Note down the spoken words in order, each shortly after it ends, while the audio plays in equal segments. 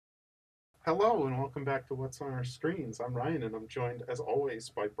Hello and welcome back to What's on Our Screens. I'm Ryan and I'm joined as always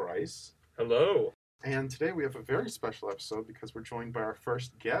by Bryce. Hello. And today we have a very special episode because we're joined by our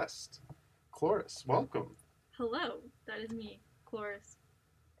first guest, Cloris. Welcome. Hello, that is me, Chloris.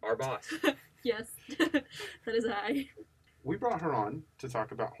 Our boss. Yes, that is I. We brought her on to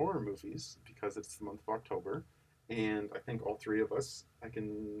talk about horror movies because it's the month of October. And I think all three of us, I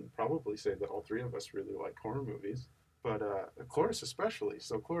can probably say that all three of us really like horror movies. But Cloris especially.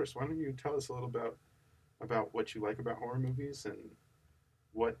 So, Cloris, why don't you tell us a little about what you like about horror movies and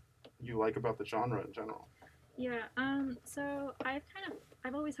what you like about the genre in general? Yeah, so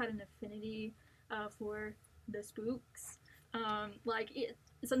I've always had an affinity for the spooks.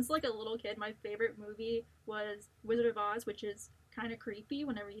 Since like a little kid, my favorite movie was Wizard of Oz, which is kind of creepy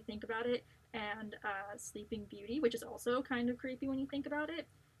whenever you think about it, and Sleeping Beauty, which is also kind of creepy when you think about it.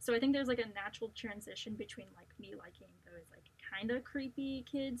 So I think there's like a natural transition between like me liking those like kind of creepy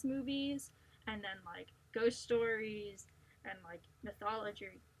kids movies and then like ghost stories and like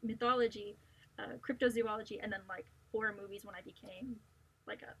mythology, cryptozoology, and then like horror movies when I became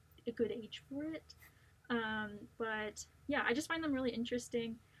like a good age for it. But yeah, I just find them really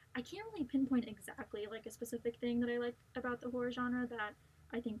interesting. I can't really pinpoint exactly like a specific thing that I like about the horror genre that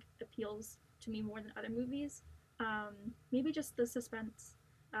I think appeals to me more than other movies. Maybe just the suspense.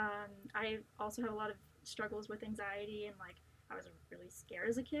 I also have a lot of struggles with anxiety and like I was really scared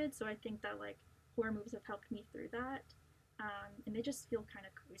as a kid, so I think that like horror movies have helped me through that. And they just feel kind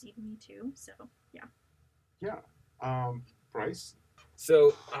of cozy to me too. So yeah. Yeah. Bryce?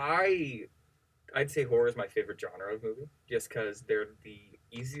 So I'd say horror is my favorite genre of movie, just because they're the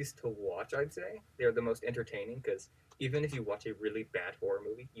easiest to watch. I'd say they're the most entertaining because even if you watch a really bad horror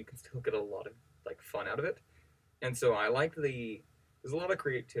movie, you can still get a lot of like fun out of it. And so I like there's a lot of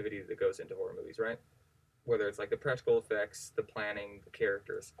creativity that goes into horror movies, right? Whether it's like the practical effects, the planning, the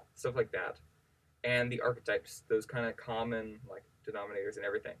characters, stuff like that, and the archetypes, those kind of common like denominators and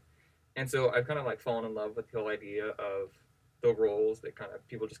everything. And so I've kind of like fallen in love with the whole idea of the roles that kind of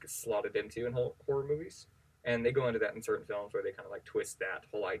people just get slotted into in horror movies, and they go into that in certain films where they kind of like twist that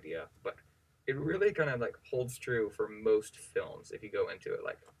whole idea, but it really kind of like holds true for most films if you go into it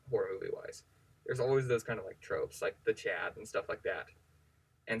like horror movie wise. There's always those kind of like tropes like the Chad and stuff like that,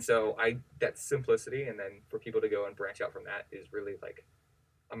 and so I that simplicity and then for people to go and branch out from that is really like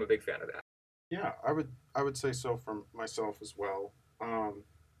I'm a big fan of that. Yeah, I would say so for myself as well. Um,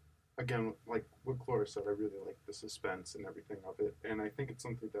 Again, like what Cloris said, I really like the suspense and everything of it, and I think it's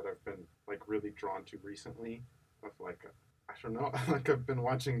something that I've been like really drawn to recently. Of like, I don't know, like I've been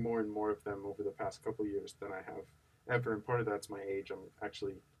watching more and more of them over the past couple years than I have ever, and part of that's my age. I'm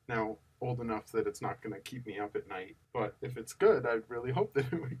actually now old enough that it's not going to keep me up at night, but if it's good, I really hope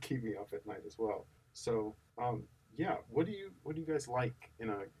that it would keep me up at night as well. So, yeah, what do you guys like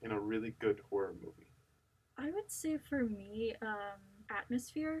in a really good horror movie? I would say for me,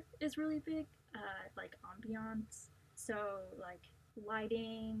 atmosphere is really big, like ambiance. So, like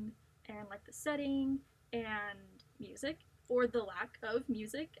lighting and like the setting and music or the lack of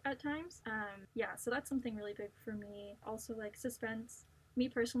music at times. Yeah, so that's something really big for me. Also, like suspense. Me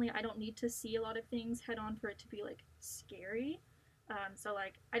personally, I don't need to see a lot of things head on for it to be like scary. So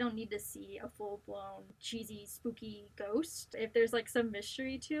like I don't need to see a full blown cheesy spooky ghost. If there's like some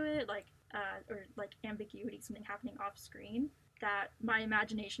mystery to it, like or like ambiguity, something happening off screen, that my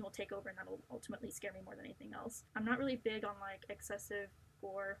imagination will take over and that'll ultimately scare me more than anything else. I'm not really big on like excessive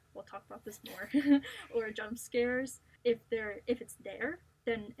gore. We'll talk about this more, or jump scares. If it's there,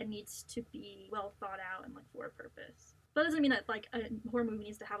 then it needs to be well thought out and like for a purpose. But that doesn't mean that like a horror movie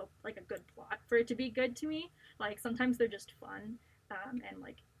needs to have like a good plot for it to be good to me. Like sometimes they're just fun, and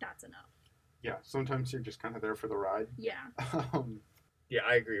like that's enough. Yeah, sometimes you're just kind of there for the ride. Yeah. um, Yeah,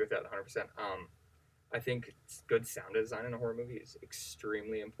 I agree with that 100%. I think good sound design in a horror movie is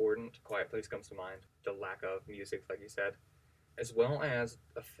extremely important. Quiet Place comes to mind. The lack of music, like you said, as well as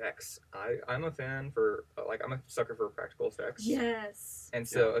effects. I'm a fan for like I'm a sucker for practical effects. Yes. And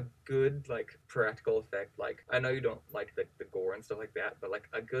so a good like practical effect, like I know you don't like the gore and stuff like that, but like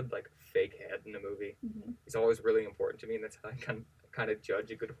a good like fake head in a movie is always really important to me, and that's how I kind of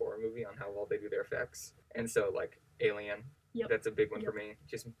judge a good horror movie on how well they do their effects. And so like Alien, Yep. that's a big one for Yep. me.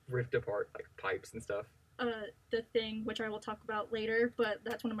 Just ripped apart like pipes and stuff. The Thing, which I will talk about later, but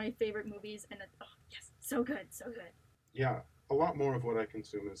that's one of my favorite movies, and oh yes, so good, so good. yeah, a lot more of what I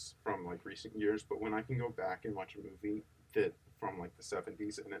consume is from like recent years, but when I can go back and watch a movie that from like the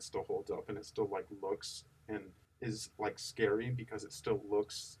 70s and it still holds up and it still like looks and is like scary because it still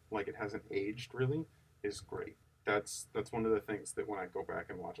looks like it hasn't aged really is great. That's one of the things that when I go back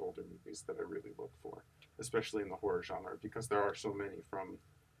and watch older movies that I really look for, especially in the horror genre because there are so many from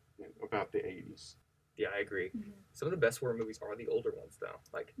about the 80s. Yeah, I agree. Mhm. Some of the best horror movies are the older ones, though.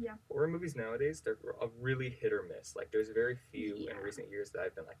 Like, Yeah. horror movies nowadays, they're a really hit or miss. Like, there's very few in Yeah. recent years that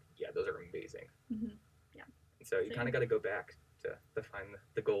I've been like, yeah, those are amazing. Mhm. And so you Same. kind of got to go back to find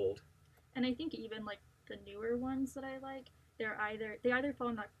the gold. And I think even like the newer ones that I like, they either fall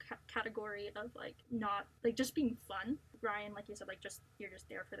in that category of like not like just being fun, Ryan, like you said, like just you're just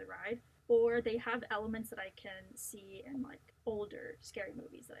there for the ride, or they have elements that I can see in like older scary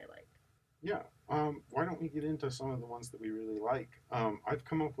movies that I like. Yeah. Why don't we get into some of the ones that we really like? I've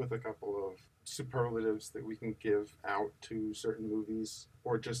come up with a couple of superlatives that we can give out to certain movies,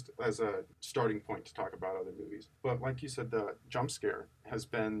 or just as a starting point to talk about other movies. But like you said, the jump scare has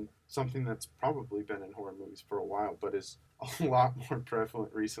been something that's probably been in horror movies for a while, but is a lot more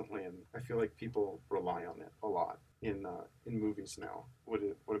prevalent recently, and I feel like people rely on it a lot in movies now. What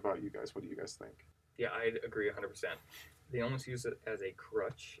about you guys? What do you guys think? Yeah, I agree 100%. They almost use it as a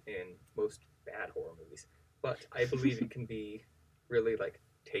crutch in most bad horror movies. But I believe it can be really, like,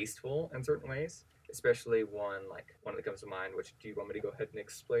 tasteful in certain ways. Especially one that comes to mind, which do you want me to go ahead and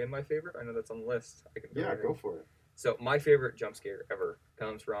explain my favorite? I know that's on the list. I can Yeah, go for it. So my favorite jump scare ever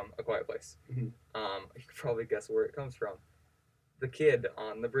comes from A Quiet Place. Mhm. You can probably guess where it comes from. The kid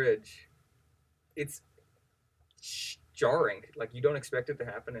on the bridge. It's jarring. Like, you don't expect it to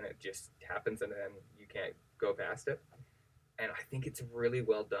happen, and it just happens, and then you can't go past it. And I think it's really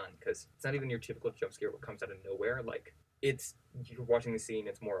well done, because it's not even your typical jump scare what comes out of nowhere. Like, you're watching the scene,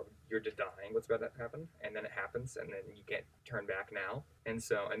 it's more of you're just dying what's about to happen, and then it happens, and then you can't turn back now. And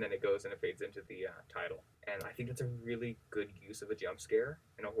then it goes and it fades into the title. And I think that's a really good use of a jump scare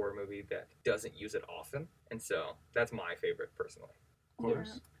in a horror movie that doesn't use it often. And so that's my favorite, personally. Of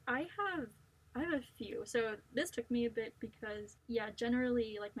course. I have a few. So this took me a bit because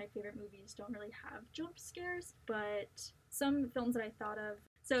generally like my favorite movies don't really have jump scares, but some films that I thought of.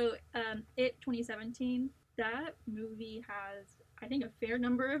 So It 2017, that movie has I think a fair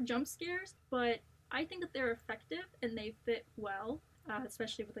number of jump scares, but I think that they're effective and they fit well,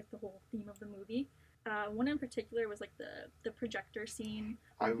 especially with like the whole theme of the movie. One in particular was like the projector scene.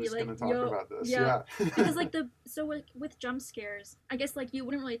 I was like, going to talk about this. Yeah. Yeah. Because like with jump scares, I guess like you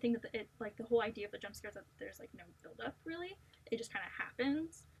wouldn't really think that the whole idea of the jump scares that there's like no build up really. It just kind of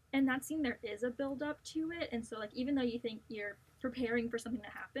happens. And that scene there is a build up to it, and so like even though you think you're preparing for something to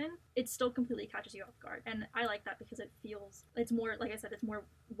happen, it still completely catches you off guard. And I like that because it's more, like I said, it's more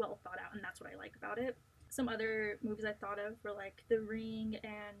well thought out, and that's what I like about it. Some other movies I thought of were like The Ring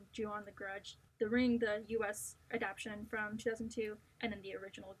and Ju-on the Grudge. The Ring, the US adaptation from 2002, and then the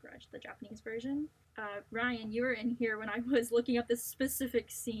original Grudge, the Japanese version. Ryan, you were in here when I was looking up this specific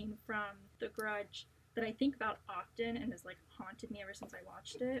scene from The Grudge that I think about often and has like haunted me ever since I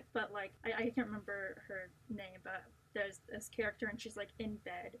watched it. But like I can't remember her name, but there's this character and she's like in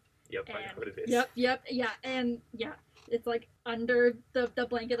bed. Yep, I know what it is. Yep, yeah, and yeah, it's like under the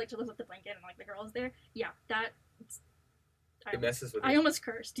blanket, like she lifts up the blanket and like the girl is there. Yeah, It messes with I you. almost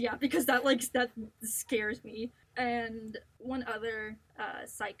cursed, yeah, because that scares me. And one other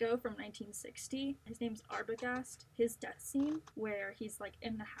Psycho from 1960, his name's Arbogast. His death scene where he's like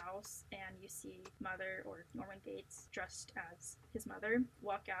in the house and you see Mother, or Norman Bates dressed as his mother,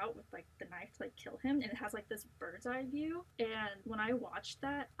 walk out with like the knife to like kill him, and it has like this bird's eye view. And when I watched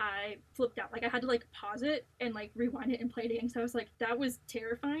that, I flipped out. Like I had to like pause it and like rewind it and play it again, because I was like, that was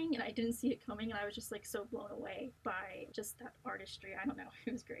terrifying and I didn't see it coming, and I was just like so blown away by just that artistry. I don't know,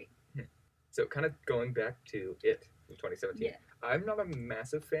 it was great. So kind of going back to It from 2017, Yeah. I'm not a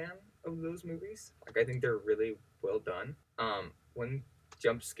massive fan of those movies. Like, I think they're really well done. One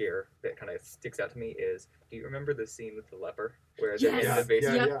jump scare that kind of sticks out to me is, do you remember the scene with the leper where they're in the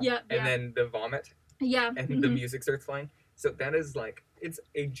basement and then the vomit and the music starts playing? So that is like, it's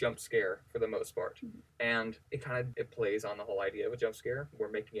a jump scare for the most part. Mhm. And it plays on the whole idea of a jump scare. We're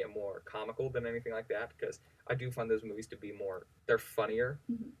making it more comical than anything like that, because I do find those movies to be they're funnier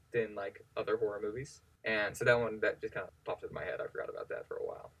Mhm. than like other horror movies. And so that one, that just kind of popped into my head. I forgot about that for a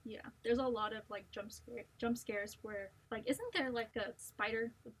while. Yeah, there's a lot of like jump scares where like isn't there like a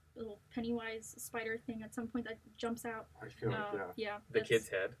spider, a little Pennywise spider thing at some point that jumps out? I feel like, Yeah, The that's kid's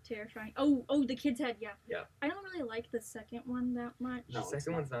head. terrifying. Oh, the kid's head. Yeah. Yeah. I don't really like the second one that much. No. The it's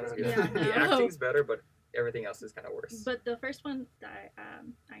second one's not as good. good. Yeah, The no. acting's better, but everything else is kind of worse. But the first one, I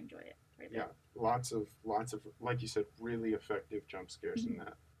enjoy it quite a bit. Yeah, lots of, like you said, really effective jump scares in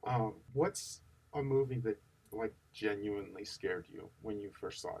that. What's a movie that like genuinely scared you when you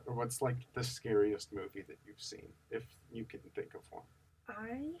first saw it, or what's like the scariest movie that you've seen, if you can think of one?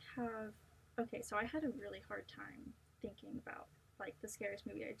 So I had a really hard time thinking about like the scariest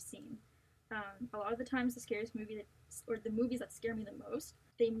movie I've seen. A lot of the times the scariest movie or the movies that scare me the most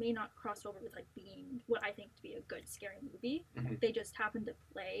they may not cross over with like being what I think to be a good scary movie. Mhm. They just happen to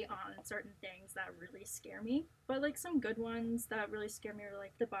play on certain things that really scare me. But like some good ones that really scare me are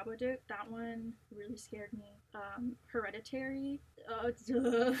like The Babadook. That one really scared me. Hereditary.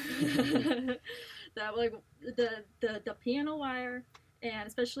 That like the piano wire. And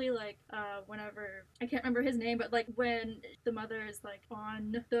especially like whenever I can't remember his name, but like when the mother is like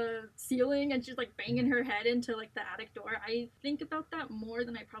on the ceiling and she's like banging her head into like the attic door, I think about that more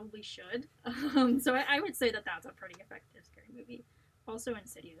than I probably should. So I would say that that's a pretty effective scary movie. Also,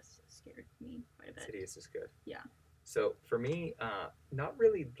 Insidious scared me quite a bit. Insidious is good. Yeah. So for me, not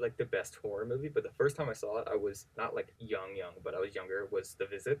really like the best horror movie, but the first time I saw it, I was not like young, but I was younger. Was The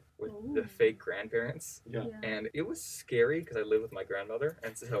Visit with the Ooh. fake grandparents, Yeah. and it was scary because I live with my grandmother,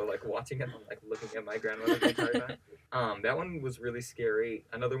 and so like watching it, I'm like looking at my grandmother the entire time. That one was really scary.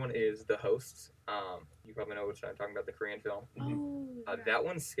 Another one is The Host. You probably know which I'm talking about, the Korean film. Oh. Yeah. That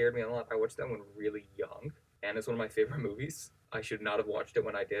one scared me a lot. I watched that one really young, and it's one of my favorite movies. I should not have watched it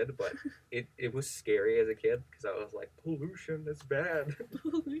when I did, but it was scary as a kid because I was like, pollution is bad,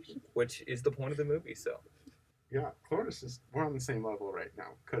 which is the point of the movie. So Yeah, Cloris we're on the same level right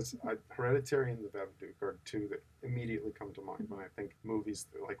now because Hereditary and The Babadook are two that immediately come to mind when I think movies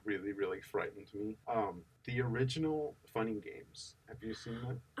that like really, really frightened me. The original Funny Games, have you seen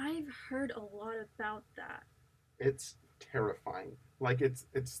that? I've heard a lot about that. It's terrifying. Like it's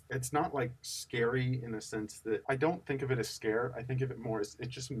not like scary in a sense that I don't think of it as scare. I think of it more as it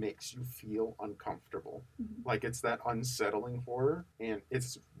just makes you feel uncomfortable. Mhm. Like it's that unsettling horror, and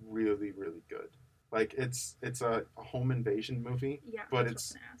it's really, really good. Like it's a home invasion movie, Yeah, but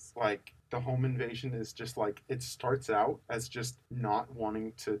that's what I was gonna ask. like the home invasion is just like it starts out as just not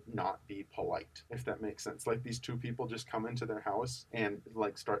wanting to not be polite, if that makes sense. Like these two people just come into their house and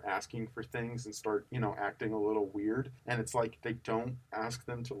like start asking for things and start, acting a little weird, and it's like they don't ask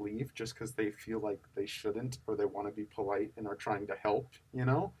them to leave just because they feel like they shouldn't or they want to be polite and are trying to help.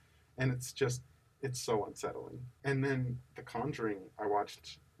 And it's so unsettling. And then The Conjuring I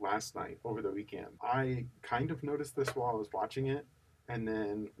watched last night over the weekend. I kind of noticed this while I was watching it, and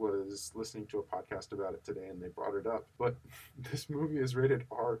then was listening to a podcast about it today, and they brought it up. But this movie is rated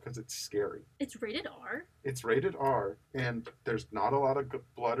R because it's scary. It's rated R. It's rated R, and there's not a lot of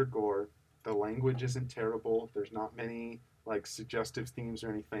blood or gore. The language isn't terrible. There's not many like suggestive themes or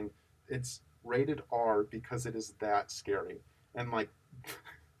anything. It's rated R because it is that scary. And like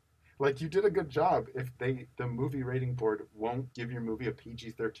like you did a good job if the movie rating board won't give your movie a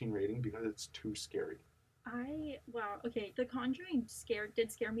PG-13 rating because it's too scary. Wow, okay, The Conjuring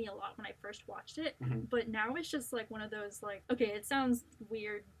did scare me a lot when I first watched it, Mhm. but now it's just like one of those like, okay, it sounds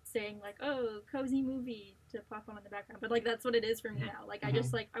weird saying like, oh, cozy movie to pop on in the background, but like that's what it is for me now. Like I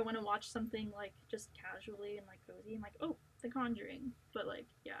just like I want to watch something like just casually and like cozy and like, oh, The Conjuring, but like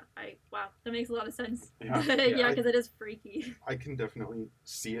wow, that makes a lot of sense. Yeah. Yeah, because it is freaky. I can definitely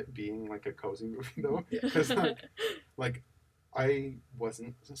see it being like a cozy movie though, because like I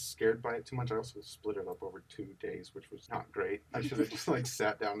wasn't scared by it too much. I also split it up over 2 days, which was not great. I should have just like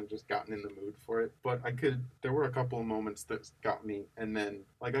sat down and just gotten in the mood for it. But there were a couple of moments that got me, and then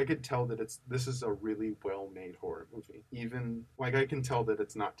like I could tell that this is a really well-made horror movie. Even like I can tell that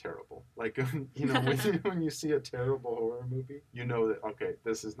it's not terrible. Like when you see a terrible horror movie, you know that okay,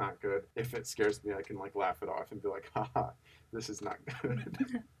 this is not good. If it scares me, I can like laugh it off and be like, haha, this is not good.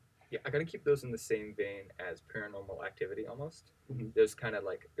 yeah, I gotta keep those in the same vein as Paranormal Activity almost. Mhm. Those kind of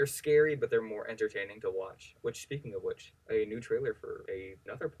like they're scary, but they're more entertaining to watch. Which, speaking of which, a new trailer for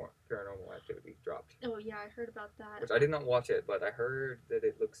another Paranormal Activity dropped. Oh yeah, I heard about that. Which I did not watch it, but I heard that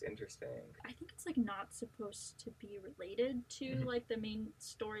it looks interesting. I think it's like not supposed to be related to Mhm. like the main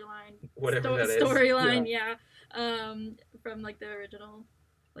storyline. Whatever that is. Storyline, yeah. From like the original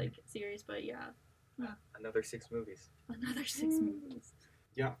like series, but yeah, Another 6 movies. another 6 movies.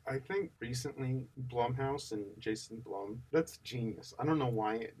 Yeah, I think recently Blumhouse and Jason Blum, that's genius. I don't know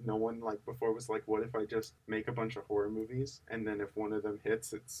why no one like before was like, what if I just make a bunch of horror movies and then if one of them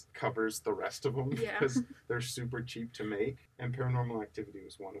hits, it covers the rest of them Yeah. because they're super cheap to make. And Paranormal Activity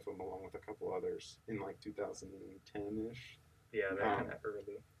was one of them, along with a couple others in like 2010-ish. Yeah, they're kind of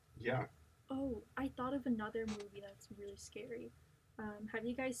early. Yeah, Oh, I thought of another movie that's really scary. Have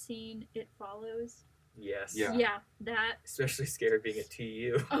you guys seen It Follows? Yes. Yeah. Yeah, that. Especially scary being a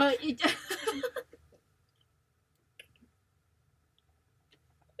TU.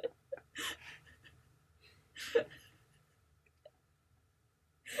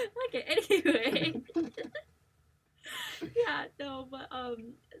 Okay, anyway. Yeah, no, but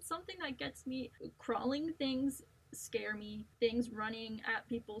something that gets me, crawling things scare me. Things running at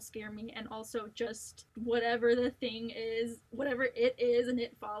people scare me, and also just whatever the thing is, whatever it is, and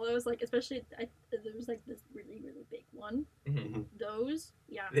it follows. Like especially, there's like this really really big one. Mhm. Those,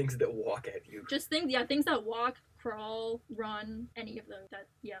 yeah. Things that walk at you. Just things, yeah, things that walk, crawl, run, any of those. That,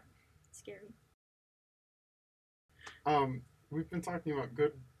 yeah, scary. We've been talking about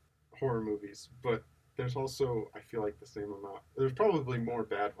good horror movies, but there's also, I feel like, the same amount. There's probably more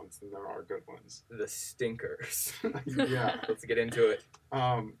bad ones than there are good ones. The stinkers. Yeah. Let's get into it.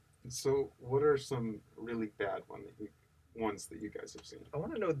 So what are some really bad ones that you guys have seen? I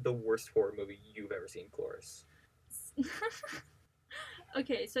want to know the worst horror movie you've ever seen, Cloris.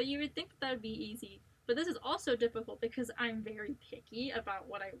 Okay, so you would think that would be easy, but this is also difficult because I'm very picky about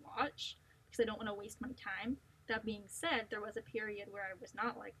what I watch because I don't want to waste my time. That being said, there was a period where I was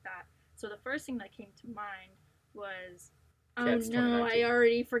not like that. So the first thing that came to mind was, Cats oh no, 2019. I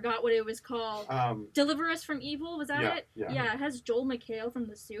already forgot what it was called. Deliver Us from Evil, was that Yeah, it? yeah. Yeah, it has Joel McHale from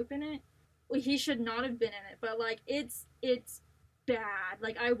The Soup in it. Well, he should not have been in it, but like it's bad.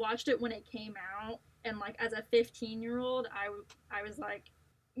 Like I watched it when it came out, and like as a 15-year-old, I was like,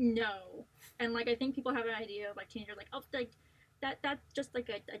 no. And like I think people have an idea of like teenagers like, oh, like that's just like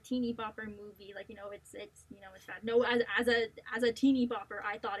a teeny bopper movie, like, you know, it's bad. No, as a teeny bopper,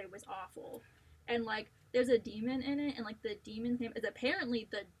 I thought it was awful. And like there's a demon in it, and like the demon's name is apparently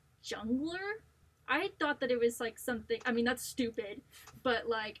the Jungler. I thought that it was like something, I mean that's stupid, but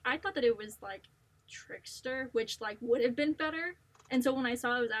like I thought that it was like Trickster, which like would have been better. And so when I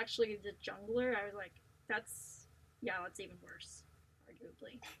saw it was actually the Jungler, I was like, that's even worse,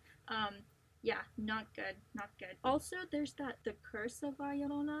 arguably. Yeah, not good. Also, there's The Curse of La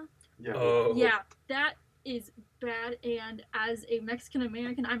Llorona. Yeah. Oh. Yeah, that is bad, and as a Mexican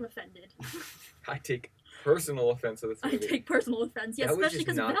American, I'm offended. I take personal offense to this I movie. take personal offense, yeah, That was especially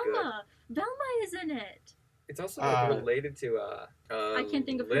just because not Velma is in it. It's also like, related to I can't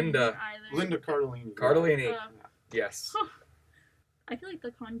think of her name Linda either. Linda Cardellini. Cardellini. Uh, Yes. I feel like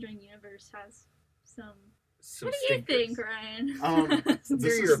the Conjuring universe has some. Some What do you stinkers. think, Ryan? Let's hear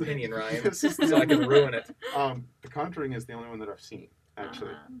This your is the- opinion, Ryan, this is so the I can only- ruin it. The Conjuring is the only one that I've seen,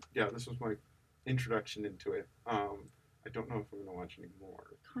 actually. Yeah, this was my introduction into it. I don't know if I'm gonna watch any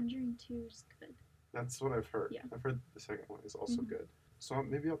more. Conjuring 2 is good. That's what I've heard. Yeah. I've heard the second one is also Mhm. good. So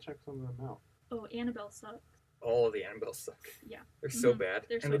maybe I'll check some of them out. Oh, Annabelle sucks. All of the Annabelles suck. Yeah. They're so Mhm. bad.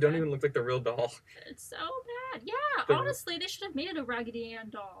 They're and so they don't bad. even look like the real doll. It's so bad. Yeah, The- honestly, they should have made it a Raggedy Ann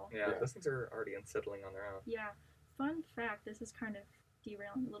doll. Yeah, Yeah. those things are already unsettling on their own. Yeah. Fun fact, this is kind of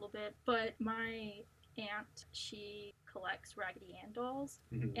derailing a little bit, but my aunt, she collects Raggedy Ann dolls,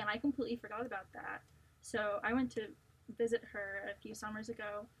 Mhm. and I completely forgot about that. So I went to visit her a few summers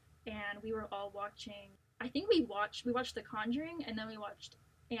ago, and we were all watching, I think we watched The Conjuring, and then we watched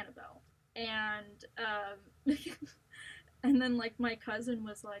Annabelle. And, and then, like, my cousin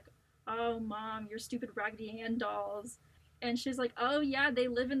was like, oh, Mom, your stupid Raggedy Ann dolls. And she's like, oh, yeah, they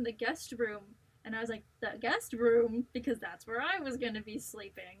live in the guest room. And I was like, the guest room? Because that's where I was going to be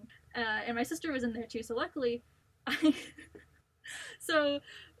sleeping. And my sister was in there, too. So luckily, So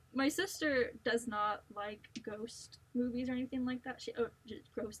my sister does not like ghost movies or anything like that.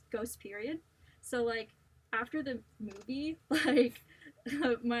 Just ghost period. So, like, after the movie, like,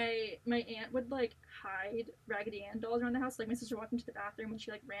 my aunt would like hide Raggedy Ann dolls around the house. Like my sister walked into the bathroom and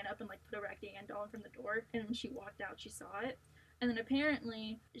she like ran up and like put a Raggedy Ann doll in front of the door, and when she walked out she saw it. And then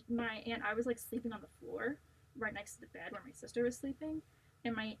apparently I was like sleeping on the floor right next to the bed where my sister was sleeping,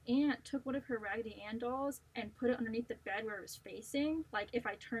 and my aunt took one of her Raggedy Ann dolls and put it underneath the bed where it was facing. Like if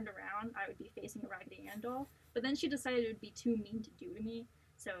I turned around I would be facing a Raggedy Ann doll, but then she decided it would be too mean to do to me,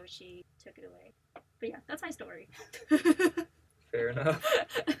 so she took it away. But yeah, that's my story. Fair enough.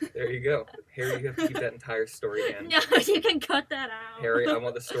 There you go. Harry, you have to keep that entire story in. No, you can cut that out. Harry, I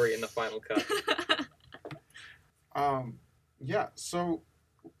want the story in the final cut. Yeah, so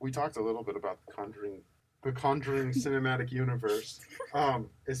we talked a little bit about the Conjuring cinematic universe.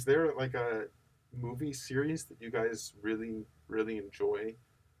 Is there like a movie series that you guys really, really enjoy,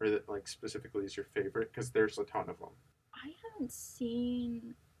 or that like specifically is your favorite? Because there's a ton of them. I haven't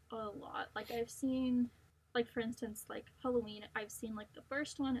seen a lot. Like I've seen, like for instance, like Halloween. I've seen like the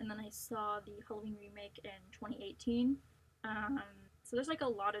first one, and then I saw the Halloween remake in 2018. So there's like a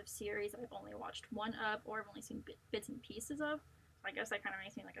lot of series I've only watched one of, or I've only seen bits and pieces of. I guess that kind of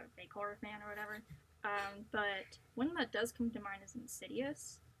makes me like a fake horror fan or whatever. But one that does come to mind is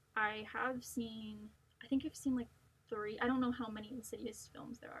Insidious. I think I've seen like 3. I don't know how many Insidious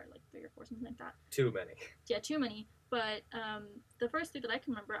films there are, like 3 or 4, something like that. Too many. Yeah, too many. But the first 3 that I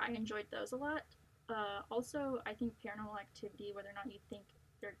can remember, I enjoyed those a lot. Also, I think Paranormal Activity, whether or not you think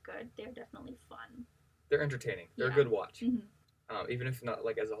they're good, they're definitely fun. They're entertaining. They're Yeah. a good watch. Mhm. Even if not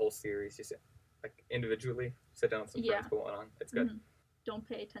like as a whole series, just like individually, sit down with some Yeah. friends, put one on. It's good. Mhm. Don't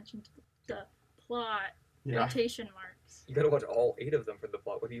pay attention to the plot. Yeah. Quotation marks. You gotta watch all 8 of them for the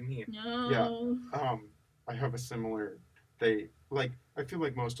plot. What do you mean? No. I have a similar. They like. I feel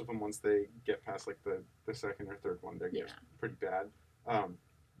like most of them, once they get past like the second or third one, they get Yeah. pretty bad.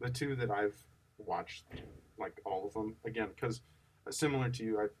 The two that I've watched, like all of them again, because similar to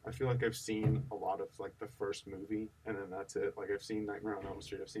you, I feel like I've seen a lot of like the first movie, and then that's it. Like I've seen Nightmare on Elm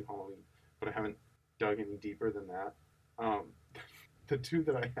Street, I've seen Halloween, but I haven't dug any deeper than that. The two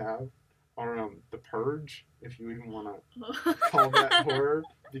that I have are The Purge, if you even want to call that horror,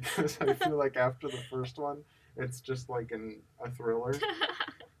 because I feel like after the first one, it's just like a thriller.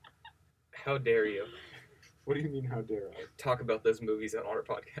 How dare you What do you mean? How dare I? talk about those movies on our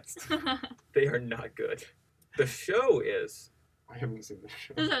podcast? They are not good. The show is. I haven't seen the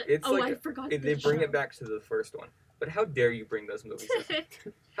show. It's oh, like I forgot. They the bring show. it back to the first one. But how dare you bring those movies up?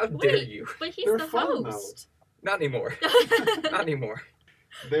 How dare Wait. you? But he's They're the fun, host. Not anymore. Not anymore.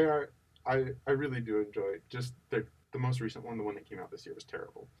 They are. I really do enjoy. Just the most recent one, the one that came out this year, was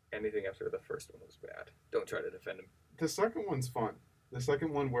terrible. Anything after the first one was bad. Don't try to defend him. The second one's fun. The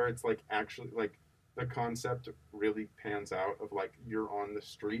second one, where it's like actually like the concept really pans out of like you're on the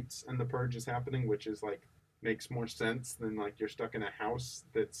streets and the purge is happening, which is like makes more sense than like you're stuck in a house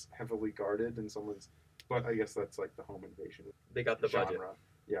that's heavily guarded and someone's. But I guess that's like the home invasion They got the genre. budget.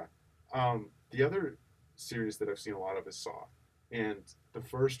 Yeah. The other series that I've seen a lot of is Saw, and the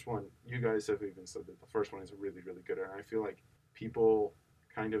first one, you guys have even said that the first one is really, really good, and I feel like people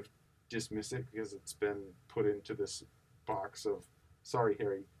kind of dismiss it because it's been put into this box of, sorry,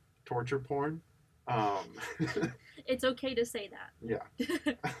 Harry, torture porn. It's okay to say that.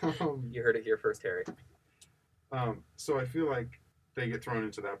 Yeah. You heard it here first, Harry. So I feel like they get thrown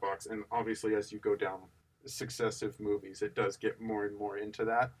into that box, and obviously as you go down successive movies, it does get more and more into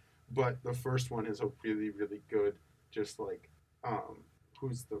that. But the first one is a really, really good, just like,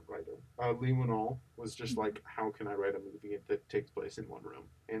 who's the writer? Lee Whannell was just like, how can I write a movie that takes place in one room?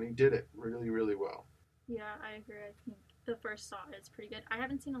 And he did it really, really well. Yeah, I agree. I think the first Saw is pretty good. I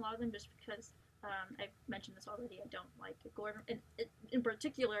haven't seen a lot of them just because I've mentioned this already. I don't like gore. And in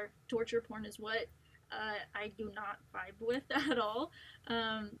particular, torture porn is what I do not vibe with at all.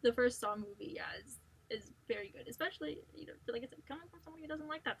 The first Saw movie, yeah, is very good. Especially, like I said, coming from someone who doesn't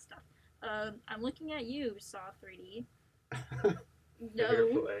like that stuff. I'm looking at you, Saw 3D. Fair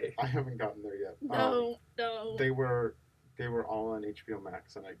No. play. I haven't gotten there yet. No. They were all on HBO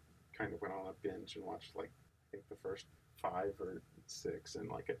Max, and I kind of went on a binge and watched like I think the first 5 or 6 in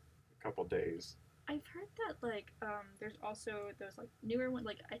like a couple days. I've heard that like there's also those like newer one,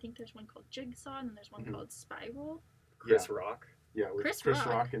 like I think there's one called Jigsaw and then there's one Mhm. called Spiral. Rock. Rock. Yeah, with Chris Chris Rock.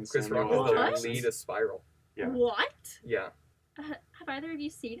 Rock and Chris Samuel Rock L. was What? the Jackson. lead of Spiral. Yeah. What? Yeah. Have either of you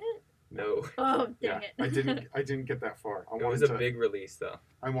seen it? No. Oh, dang Yeah, it. I didn't get that far. It was a big release, though.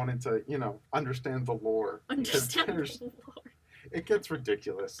 I wanted to, understand the lore. because Understand there's- the lore. It gets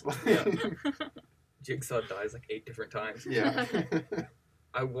ridiculous. Yeah. Jigsaw dies like 8 different times. Yeah.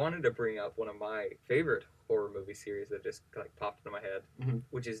 I wanted to bring up one of my favorite horror movie series that just like popped into my head, Mhm.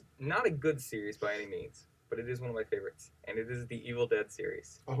 which is not a good series by any means, but it is one of my favorites, and it is the Evil Dead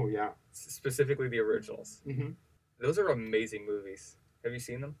series, Oh yeah. specifically the originals. hmm Those are amazing movies. Have you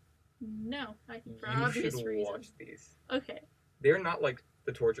seen them? No, I think for You obvious should reasons. watch these. Okay. They're not like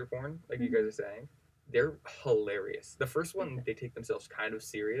the torture porn, like you guys are saying. They're hilarious. The first one, they take themselves kind of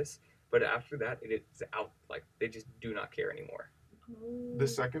serious, but after that, it is out. Like, they just do not care anymore. Oh. The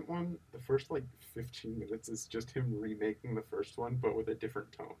second one, the first like 15 minutes is just him remaking the first one, but with a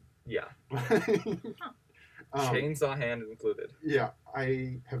different tone. Yeah. Um, Chainsaw Hand included. yeah,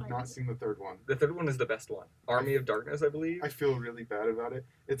 I have I not know. seen the third one. The third one is the best one. Army of Darkness, I believe. I feel really bad about it.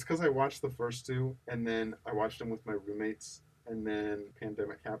 It's because I watched the first 2, and then I watched them with my roommates, and then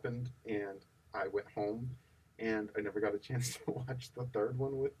pandemic happened, and I went home, and I never got a chance to watch the third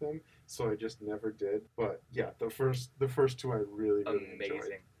one with them, so I just never did. But yeah, the first 2 I really, really enjoyed.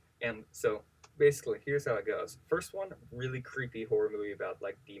 Amazing. And so, basically, here's how it goes. First one, really creepy horror movie about,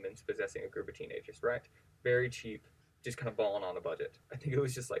 like, demons possessing a group of teenagers, right? Very cheap, just kind of balling on a budget. I think it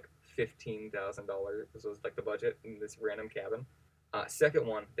was just, like, $15,000 was, like, the budget in this random cabin. Second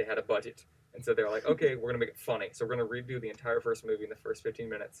one, they had a budget. And so they were like, okay, we're going to make it funny. So we're going to redo the entire first movie in the first 15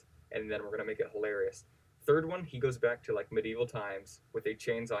 minutes, and then we're going to make it hilarious. Third one, he goes back to, like, medieval times with a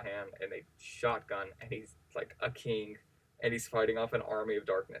chainsaw hand and a shotgun, and he's, like, a king, and he's fighting off an army of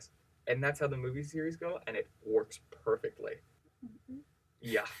darkness. And that's how the movie series go, and it works perfectly. Mhm.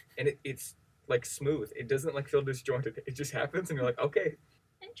 Yeah, and it's, like, smooth. It doesn't, like, feel disjointed. It just happens, and you're like, okay.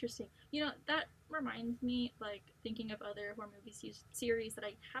 Interesting. You know, that reminds me, like, thinking of other horror movie series that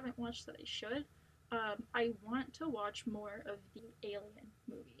I haven't watched that I should. I want to watch more of the Alien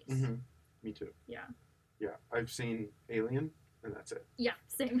movies. Mm-hmm. Me too. Yeah. Yeah, I've seen Alien, and that's it. Yeah,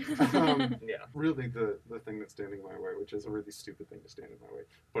 same. Yeah. Really, the thing that's standing in my way, which is a really stupid thing to stand in my way,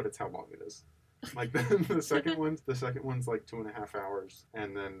 but it's how long it is. Like the second one's like 2.5 hours,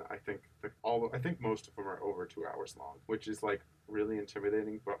 and then I think most of them are over 2 hours long, which is like really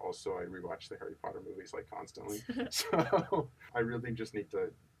intimidating. But also, I rewatch the Harry Potter movies like constantly, so I really just need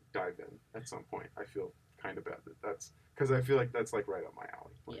to dive in at some point. I feel kind of bad that's because I feel like that's like right up my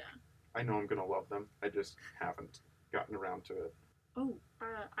alley. Like, Yeah. I know I'm gonna love them. I just haven't gotten around to it. Oh,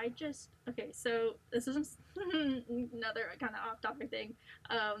 okay, so this is another kind of off-topic thing,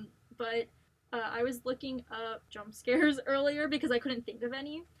 but I was looking up jump scares earlier because I couldn't think of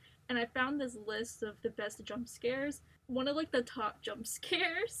any, and I found this list of the best jump scares. One of, like, the top jump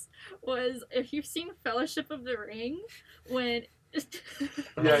scares was, if you've seen Fellowship of the Ring, when...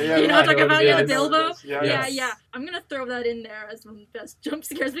 Yeah, you know what I'm talking about? yeah, Yeah, it's- Bilbo? Yeah, Yeah. I'm gonna throw that in there as one of the best jump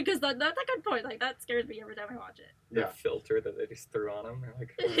scares because that's a good point. Like, that scares me every time I watch it. The Yeah. filter that they just threw on him.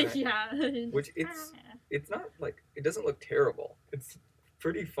 Like, Yeah. Which it's not like, it doesn't look terrible. It's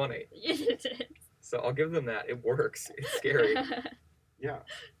pretty funny. It is. So I'll give them that. It works. It's scary. Yeah.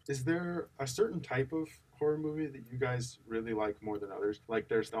 Is there a certain type of horror movie that you guys really like more than others? Like,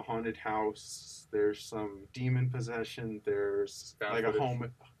 there's the haunted house, there's some demon possession, there's Found like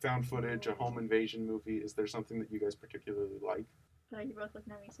footage. found footage, a home invasion movie. Is there something that you guys particularly like? You both look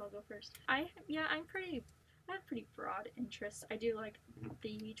at me, so I'll go first. I have pretty broad interests. I do like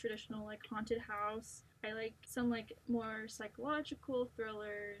the traditional, like, haunted house. I like some, like, more psychological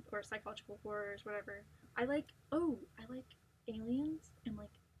thrillers or psychological horrors, whatever. I like aliens and, like,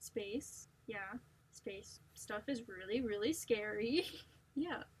 space. Yeah, space stuff is really, really scary.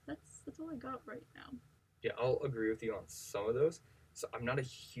 Yeah, that's all I got right now. Yeah, I'll agree with you on some of those. So I'm not a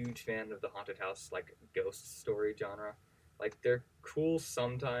huge fan of the haunted house, like, ghost story genre. Like, they're cool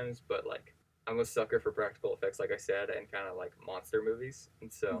sometimes, but, like, I'm a sucker for practical effects, like I said, and kind of like monster movies.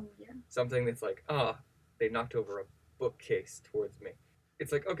 And so Ooh, yeah. something that's like, they knocked over a bookcase towards me.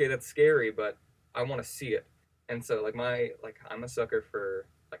 It's like, okay, that's scary, but I want to see it. And so, like, I'm a sucker for,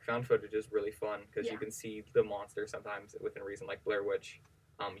 like, found footage is really fun because Yeah. you can see the monster sometimes within reason, like Blair Witch.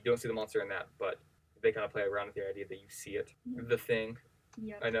 You don't see the monster in that, but they kind of play around with the idea that you see it. Yeah. The Thing,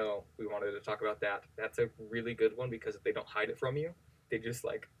 Yep. I know we wanted to talk about that. That's a really good one because they don't hide it from you. They just,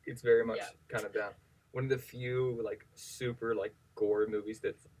 like, it's very much Yeah. kind of down. One of the few, like, super, like, gore movies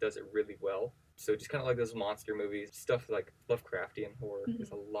that does it really well. So just kind of like those monster movies, stuff like Lovecraftian horror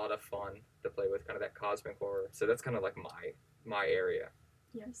is a lot of fun to play with, kind of that cosmic horror. So that's kind of like my area.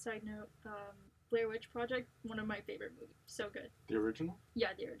 Yeah, side note, Blair Witch Project, one of my favorite movies. So good. The original? Yeah,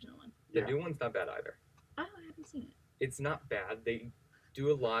 the original one. The Yeah. new one's not bad either. Oh, I haven't seen it. It's not bad. They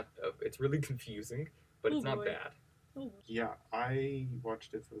do a lot of, it's really confusing, but it's Oh, not boy. bad. Oh, Yeah, I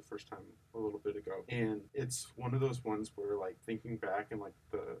watched it for the first time a little bit ago, and it's one of those ones where, like, thinking back and, like,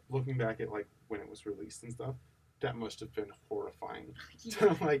 looking back at, like, when it was released and stuff, that must have been horrifying.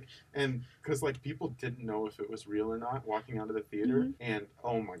 yeah. Like, and because, like, people didn't know if it was real or not walking out of the theater, Mhm. and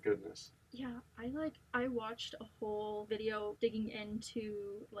oh my goodness. Yeah, I watched a whole video digging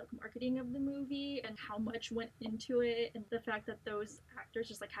into, like, marketing of the movie and how much went into it, and the fact that those actors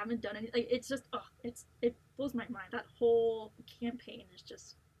just, like, haven't done anything. Like, it's just, it blows my mind. That whole campaign is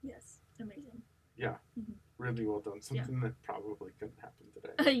just, yes, amazing. Really well done. Something that probably couldn't happen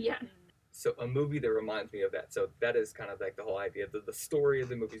today. Yeah. So a movie that reminds me of that. So that is kind of like the whole idea that the story of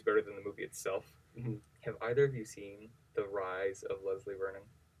the movie is better than the movie itself. Mhm. Have either of you seen The Rise of Leslie Vernon?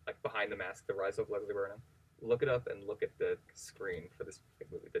 Like Behind the Mask, The Rise of Leslie Vernon? Look it up and look at the screen for this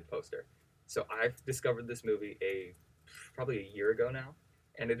movie, the poster. So I've discovered this movie probably a year ago now,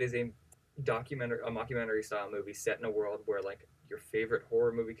 and it is a mockumentary style movie set in a world where, like, your favorite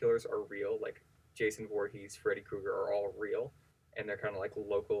horror movie killers are real, like Jason Voorhees, Freddy Krueger are all real, and they're kind of like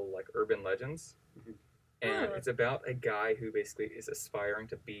local, like, urban legends. Mhm. And Oh. it's about a guy who basically is aspiring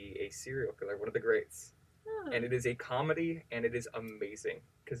to be a serial killer, one of the greats. Oh. And it is a comedy, and it is amazing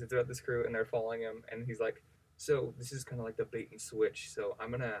because it's about this crew, and they're following him, and he's like, so this is kind of like the bait and switch. So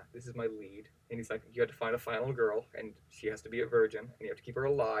this is my lead, and he's like, you have to find a final girl, and she has to be a virgin, and you have to keep her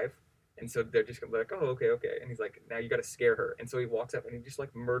alive. And so they're just gonna be like, oh, okay. And he's like, now you got to scare her. And so he walks up and he just,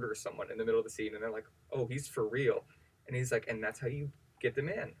 like, murders someone in the middle of the scene, and they're like, oh, he's for real. And he's like, and that's how you get them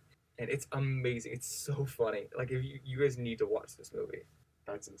in. And it's amazing. It's so funny. Like, if you guys need to watch this movie.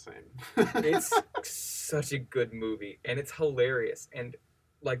 That's insane. It's such a good movie, and it's hilarious. And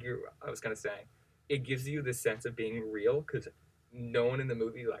like I was kind of saying, it gives you this sense of being real because no one in the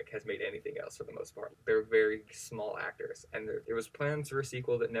movie like has made anything else for the most part. They're very small actors, and it was plans for a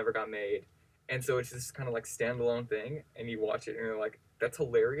sequel that never got made, and so it's this kind of like standalone thing. And you watch it, and you're like, "That's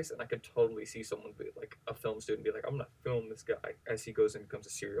hilarious!" And I could totally see someone be like a film student be like, "I'm gonna film this guy as he goes and becomes a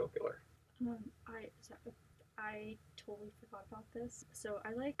serial killer." I totally forgot about this. So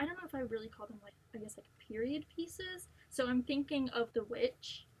I don't know if I really call them like, I guess like period pieces. So I'm thinking of The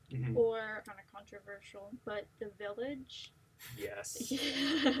Witch, Mhm. or kind of controversial, but The Village. Yes,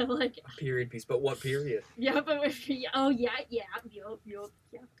 Yeah, like a period piece, but what period? yeah, but yeah.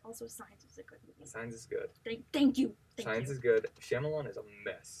 Also, Signs is a good movie. Signs is good. Thank you. Signs is good. Shyamalan is a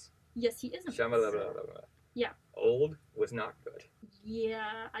mess. Yes, he is. Shyamalan. Yeah. Old was not good.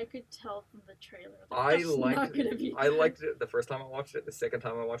 Yeah, I could tell from the trailer. I That's liked not gonna be. I liked it the first time I watched it. The second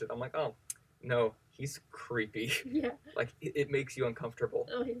time I watched it, I'm like, oh, no, he's creepy. Yeah. Like it makes you uncomfortable,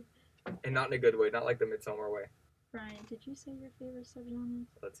 Okay. and not in a good way, not like the Midsommar way. Ryan, did you say your favorite subgenre?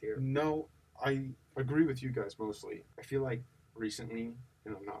 Let's hear. No, I agree with you guys mostly. I feel like recently,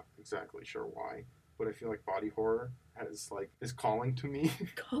 and I'm not exactly sure why, but I feel like body horror is calling to me.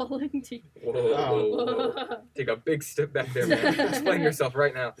 Calling to Whoa, Oh. whoa, whoa. Take a big step back there, man. Explain yourself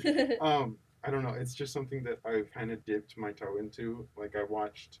right now. I don't know. It's just something that I've kind of dipped my toe into. Like I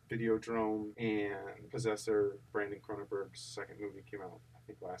watched Videodrome and Possessor. Brandon Cronenberg's second movie came out, I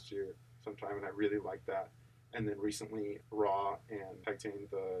think last year sometime, and I really liked that. And then recently, Raw and Titan,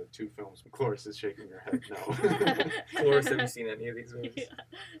 the two films. Cloris is shaking her head no. Cloris, have you seen any of these movies? Yeah,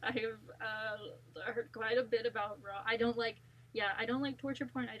 I have heard quite a bit about Raw. I don't like torture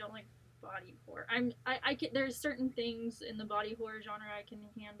porn. I don't like body horror. There's certain things in the body horror genre I can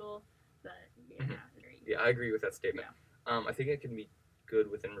handle, but yeah. Mhm. Yeah, I agree with that statement. I think it can be good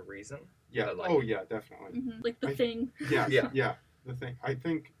within reason. Yeah. But, like- Oh yeah, definitely. Like The Thing. Yeah. Yeah. Yeah. The thing. I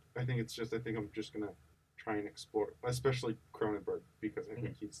think it's just. I think I'm just gonna try and explore, especially Cronenberg, because I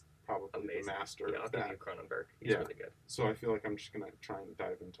think he's probably Amazing. the master Yeah, I'll of give that. you Cronenberg. He's Yeah. really good. So I feel like I'm just gonna try and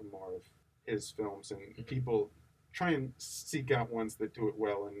dive into more of his films, and Mhm. people try and seek out ones that do it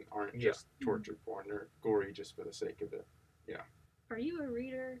well and aren't Yeah. just torture porn or gory just for the sake of it. Are you a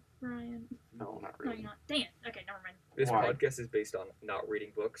reader, Ryan? No, not No, really. you're not. Dang it. Okay, never mind. This Why? podcast is based on not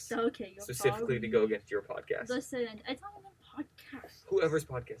reading books, Okay, you're specifically to go against your podcast. Listen, it's not even a podcast. Whoever's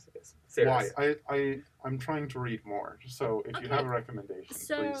podcast it is. Why? Sarah's. I'm trying to read more. So if you Okay. have a recommendation,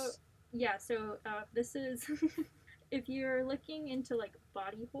 So please. yeah, so this is if you're looking into like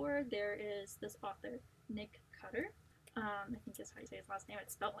body horror, there is this author Nick Cutter. I think that's how you say his last name.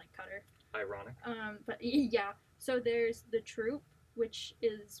 It's spelled like Cutter. Ironic. But yeah, so there's The Troop, which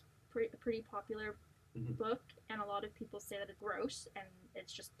is a pretty popular Mhm. book, and a lot of people say that it's gross and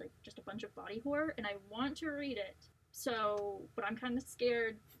it's just a bunch of body horror, and I want to read it. So, but I'm kind of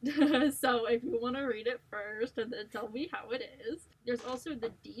scared. So if you want to read it first and then tell me how it is. There's also The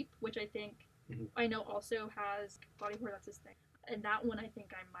Deep, which I think Mhm. I know also has body horror. That's his thing, and that one I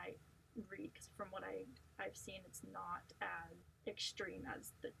think I might read because from what I've seen, it's not as extreme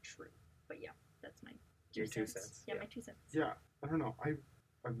as The Troop. But yeah, that's my Your 2 cents. Yeah, my 2 cents. Yeah, I don't know.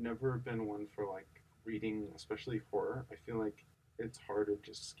 I've never been one for like reading, especially horror. I feel like it's harder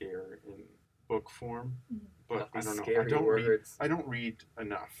to scare in book form, Mhm. but Not I these don't know. scary words. I don't read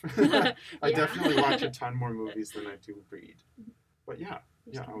enough. Yeah. I definitely watch a ton more movies than I do read. Mhm. But yeah,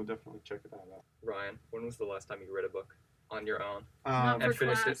 I would definitely check it out. Ryan, when was the last time you read a book on your own Not and for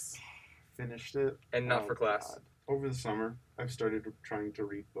finished class. Finished it. and not Oh, for class? God. Over the summer, I've started trying to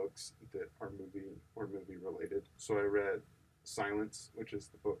read books that are movie related. So I read Silence, which is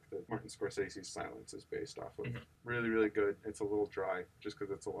the book that Martin Scorsese's Silence is based off of. Mhm. Really, really good. It's a little dry just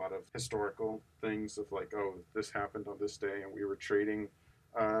because it's a lot of historical things of like, oh, this happened on this day and we were trading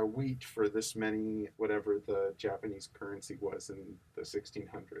wheat for this many, whatever the Japanese currency was in the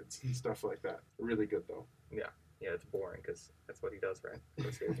 1600s and stuff like that. Really good though. Yeah, it's boring because that's what he does, right?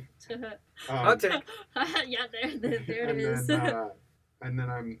 Scorsese. Um, take. Yeah, there it and is. and then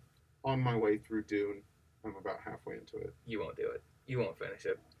I'm on my way through Dune. I'm about halfway into it. You won't do it. You won't finish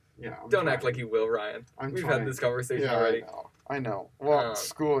it. Yeah. Don't act like you will, Ryan. I'm We've trying. had this conversation Yeah, already. I know. Well, Um,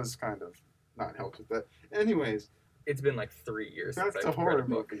 school has kind of not helped with that. Anyways, It's been like 3 years back since to I've read horror a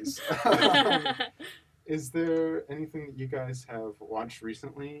book. movies. Is there anything that you guys have watched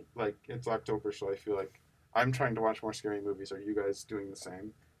recently? Like, it's October, so I feel like I'm trying to watch more scary movies. Are you guys doing the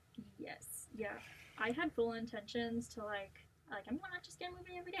same? Yes, yeah. I had full intentions to like I'm gonna watch a scary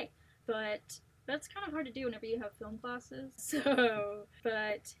movie every day, but that's kind of hard to do whenever you have film classes. So,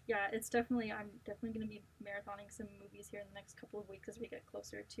 but yeah, I'm definitely gonna be marathoning some movies here in the next couple of weeks as we get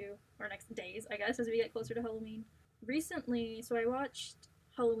closer to, or next days, I guess, as we get closer to Halloween. Recently, so I watched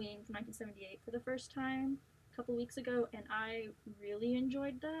Halloween from 1978 for the first time, a couple weeks ago, and I really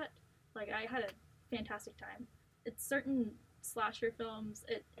enjoyed that. Like, I had a fantastic time. It's certain slasher films,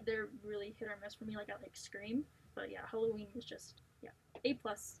 they're really hit or miss for me. Like, I like Scream, but yeah, Halloween was just A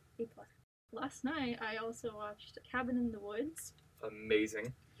plus, A plus. Last night, I also watched Cabin in the Woods.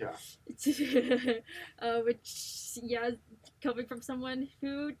 Amazing. Yeah. Which, yeah, coming from someone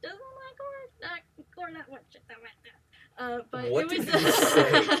who doesn't like or not watch it that much. But What it was. did you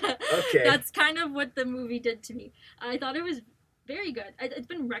say? Okay. That's kind of what the movie did to me. I thought it was very good. It's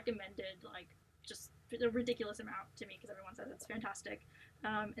been recommended like just a ridiculous amount to me because everyone says it's fantastic,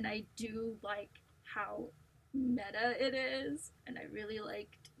 and I do like how meta it is, and I really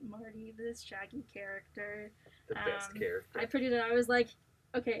liked Marty, this Shaggy character. The best character. I predicted. I was like,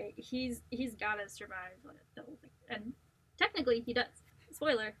 okay, he's gotta survive the whole thing, and technically he does.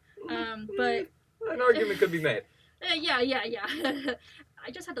 Spoiler. But an argument could be made. yeah.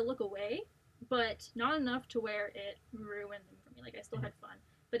 I just had to look away, but not enough to where it ruined them for me. Like I still had fun,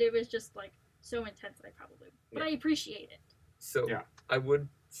 but it was just like so intense that I probably. But I appreciate it. So Yeah. I would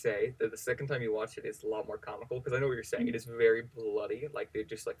say that the second time you watch it, it's a lot more comical because I know what you're saying. It is very bloody. Like they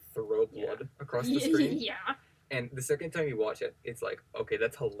just like throw blood across the screen. Yeah. And the second time you watch it, it's like, okay,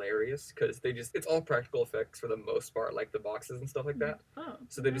 that's hilarious because it's all practical effects for the most part, like the boxes and stuff like that. Oh.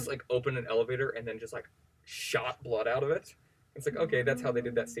 So they just like open an elevator and then just like shot blood out of it. It's like, okay, that's how they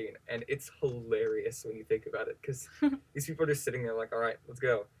did that scene. And it's hilarious when you think about it because these people are just sitting there like, all right, let's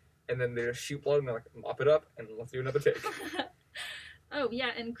go. And then they just shoot blood and they're like, mop it up and let's do another take. Oh, yeah,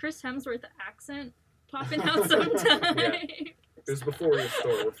 and Chris Hemsworth accent popping out sometime. Yeah. It was before your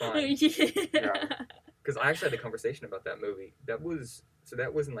story, we're fine. Yeah. Because I actually had a conversation about that movie. That was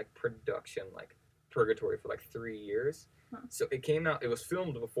in like production, like purgatory for like 3 years. Huh. So it came out, it was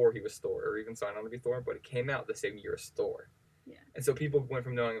filmed before he was Thor, or even signed on to be Thor, but it came out the same year as Thor. Yeah. And so people went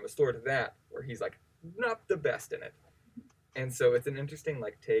from knowing him as Thor to that, where he's like not the best in it. And so it's an interesting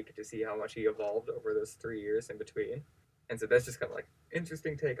like take to see how much he evolved over those 3 years in between. And so that's just kind of like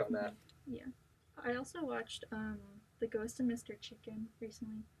interesting take on that. Yeah. I also watched The Ghost of Mr. Chicken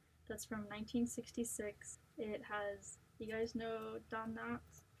recently. That's from 1966. It has, you guys know Don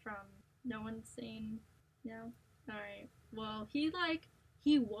Knotts from No One's Seen? No? Alright. Well, he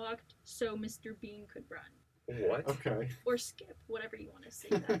walked so Mr. Bean could run. What? Okay. Or skip, whatever you want to say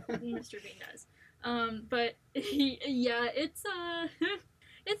that Mr. Bean does. But it's it's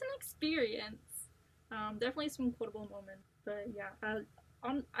an experience. Definitely some quotable moments. But yeah,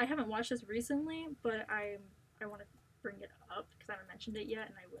 I haven't watched this recently, but I want to bring it up because I haven't mentioned it yet,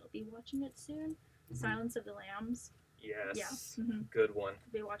 and I will be watching it soon. Mhm. Silence of the Lambs. Yes. Yeah. Mm-hmm. Good one.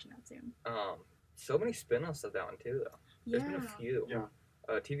 I'll be watching that soon. So many spin-offs of that one too, though. There's been a few. Yeah.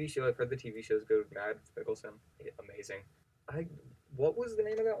 TV show. I've heard the TV show's good with Mads Mikkelsen. Amazing. What was the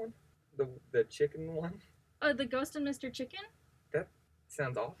name of that one? The chicken one? The Ghost and Mr. Chicken.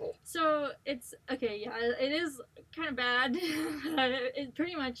 Sounds awful. So it's okay. Yeah, it is kind of bad. It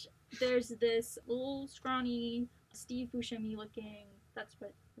pretty much there's this little scrawny Steve Buscemi looking.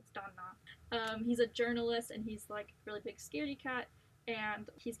 It's Don Knotts. He's a journalist and he's like a really big scaredy cat. And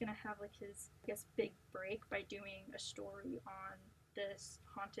he's gonna have like his, I guess, big break by doing a story on this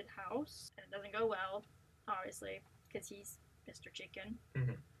haunted house, and it doesn't go well, obviously, because he's Mr. Chicken.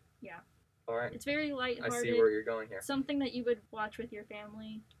 Mhm. Yeah, All right. it's very I lighthearted. see where you're going here. Something that you would watch with your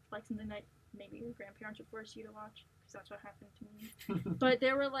family, like something that maybe your grandparents would force you to watch, because that's what happened to me. But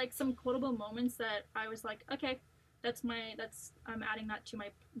there were like some quotable moments that I was like, okay, I'm adding that to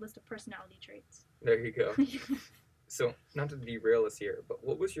my list of personality traits. There you go. So, not to derail us here, but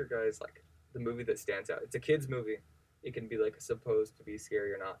what was your guys like the movie that stands out? It's a kids movie. It can be like supposed to be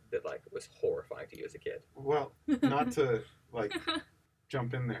scary or not. That like was horrifying to you as a kid. Well, not to like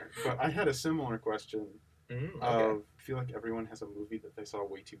jump in there, but I had a similar question. Okay. I feel like everyone has a movie that they saw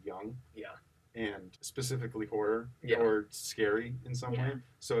way too young, Yeah. and specifically horror Yeah. or scary in some Yeah. way.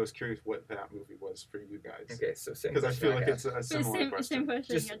 So I was curious what that movie was for you guys. Okay. So same. Because I question feel like had. it's a But similar same question.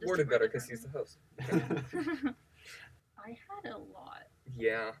 question. just yeah, worded better because he's the host. I had a lot.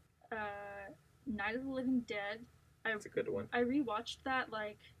 Yeah, Night of the Living Dead. it's a good one. I rewatched that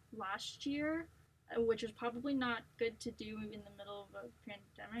like last year, which was probably not good to do in the middle of a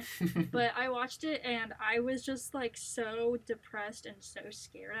pandemic. But I watched it and I was just like so depressed and so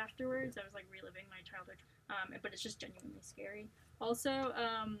scared afterwards. I was like reliving my childhood. But it's just genuinely scary. Also,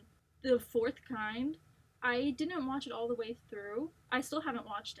 The Fourth Kind. I didn't watch it all the way through. I still haven't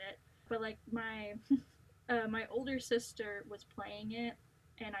watched it. But like my my older sister was playing it,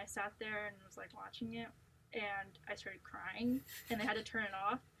 and I sat there and was like watching it, and I started crying, and I had to turn it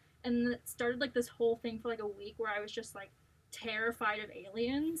off. And it started like this whole thing for like a week where I was just like terrified of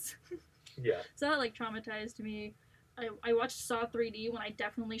aliens. Yeah. So that like traumatized me. I watched Saw 3D when I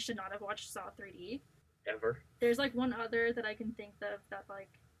definitely should not have watched Saw 3D. Ever. There's like one other that I can think of that like,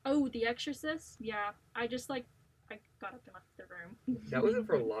 oh, The Exorcist. Yeah, I just like I got up and left the room. That wasn't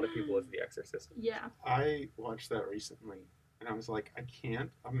for a lot of people as The Exorcist. Yeah. I watched that recently, and I was like, I can't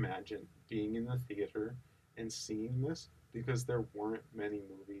imagine being in the theater and seeing this because there weren't many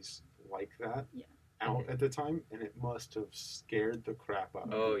movies like that Yeah. out at the time, and it must have scared the crap out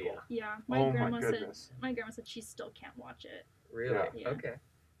of Oh, people. Yeah. Oh my goodness. My grandma said she still can't watch it. Really? Yeah. Okay.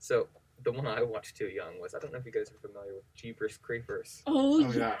 So the one I watched too young was, I don't know if you guys are familiar with Jeepers Creepers. Oh,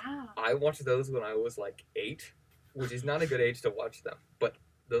 Oh, yeah. yeah. I watched those when I was like 8, which is not a good age to watch them, but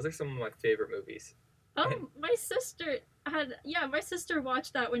those are some of my favorite movies. Oh, my sister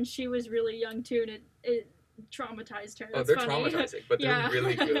watched that when she was really young too, and it traumatized her. Oh, That's they're funny. traumatizing, but they're Yeah.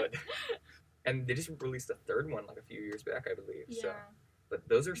 really good. And they just released a third one like a few years back, I believe. Yeah. So, but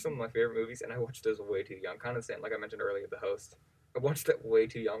those are some of my favorite movies, and I watched those way too young. Kind of saying, like I mentioned earlier, The Host. I watched that way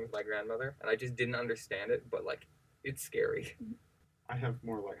too young with my grandmother, and I just didn't understand it. But like, it's scary. I have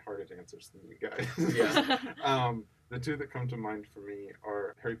more lighthearted answers than you guys. Yeah. The two that come to mind for me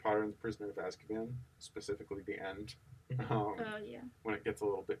are Harry Potter and the Prisoner of Azkaban, specifically the end, Oh yeah. when it gets a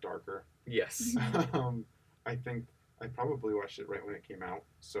little bit darker. Yes. I think I probably watched it right when it came out,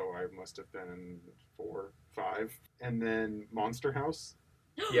 so I must have been 4, 5. And then Monster House.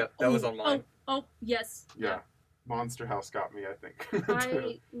 Yep, that was on mine. Oh yes. Yeah. Monster House got me, I think.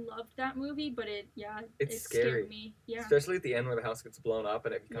 I loved that movie, but it It's scared scary. me. Yeah. Especially at the end where the house gets blown up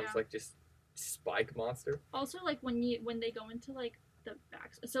and it becomes Yeah. like just spike monster. Also, like when they go into like the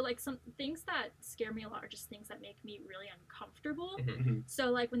back, so like some things that scare me a lot are just things that make me really uncomfortable. Mhm. Mhm.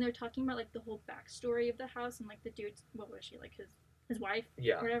 So like when they're talking about like the whole backstory of the house and like the dude's, what was she, like his wife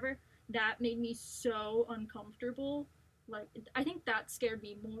Yeah. or whatever, that made me so uncomfortable. Like I think that scared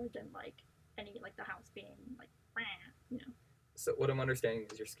me more than like any like the house being like you know. So what I'm understanding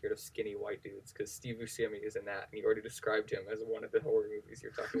is you're scared of skinny white dudes because Steve Buscemi is in that, and you already described him as one of the horror movies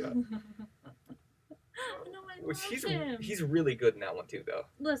you're talking about. No, I Which love him. he's really good in that one too, though.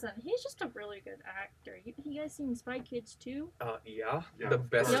 Listen, he's just a really good actor. You guys seen Spy Kids 2? Yeah, Yeah, the of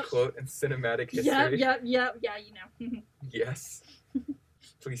best course. quote in cinematic history. Yeah, you know. Yes.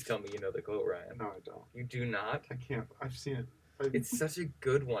 Please tell me you know the quote, Ryan. No, I don't. You do not. I can't. I've seen it. It's such a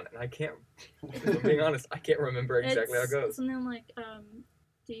good one, and I can't. If I'm being honest, I can't remember exactly how it It's goes. something like,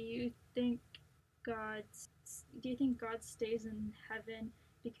 do you think God stays in heaven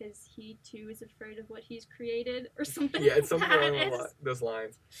because he too is afraid of what he's created or something? Yeah, it's like something that. along those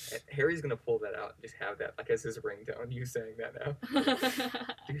lines. And Harry's gonna pull that out and just have that like as his ringtone. You saying that now?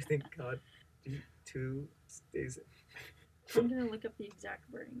 Do you think God too stays? I'm gonna look up the exact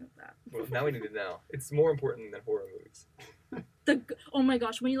wording of that. Well, now we need to know. It's more important than horror movies. Oh my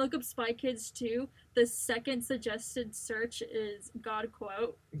gosh, when you look up Spy Kids 2, the second suggested search is God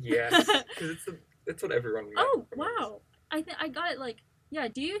quote. Yes, because it's what everyone. Oh remembers. wow! I got it. Like, yeah.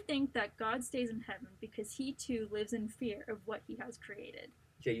 Do you think that God stays in heaven because he too lives in fear of what he has created?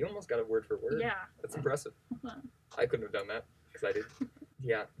 Yeah, you almost got it word for word. Yeah. That's impressive. Uh-huh. I couldn't have done that because I did.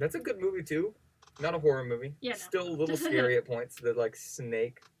 Yeah, that's a good movie too. Not a horror movie. Yeah, no. Still a little scary at points. The like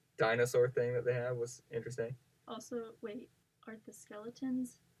snake dinosaur thing that they have was interesting. Also, wait, are the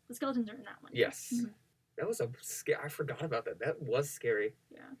skeletons? The skeletons are in that one. Yes. Mhm. That was a I forgot about that. That was scary.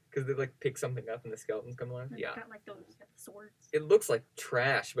 Yeah. Because they like pick something up and the skeletons come alive. And Yeah. Got like those got the swords. It looks like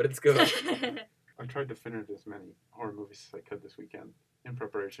trash, but it's good. I tried to finish as many horror movies as I could this weekend in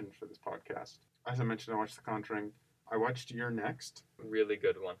preparation for this podcast. As I mentioned, I watched The Conjuring. I watched You're Next. Really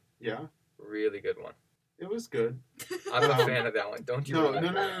good one. Yeah, Really good one. it was good. I'm a Um, fan of that one. Don't you? No, really?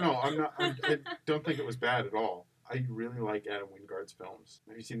 I'm not. I don't think it was bad at all. I really like Adam Wingard's films.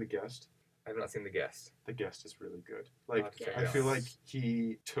 Have you seen The Guest? I have not seen The Guest. The Guest is really good. I'll Like, have to check I it feel out. like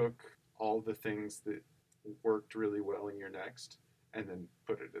he took all the things that worked really well in Your Next and then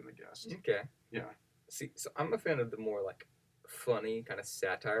put it in The Guest. Okay. Yeah. See, so I'm a fan of the more like funny kind of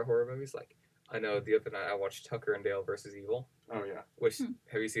satire horror movies. Like I know the other night I watched Tucker and Dale versus Evil. Oh yeah. Which Hmm.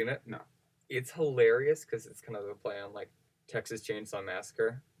 have you seen it? No. It's hilarious because it's kind of a play on like Texas Chainsaw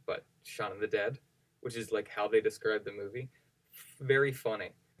Massacre, but Shaun of the Dead, which is like how they describe the movie. Very funny.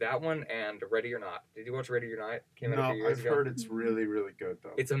 That one and Ready or Not. Did you watch Ready or Not? Came out a No, few years I've ago. heard it's really, really good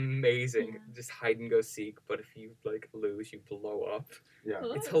though. It's amazing. Yeah. Just hide and go seek, but if you like lose, you blow up. Yeah,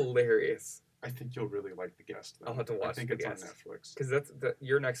 It's Oh. hilarious. I think you'll really like The Guest. Though. I'll have to I watch think The it's Guest. on Netflix. Because that's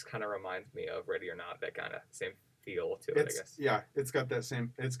Your Next kind of reminds me of Ready or Not. That kind of same feel to it, I guess. Yeah, it's got that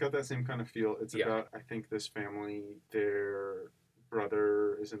same kind of feel. It's Yeah. about, I think, this family. Their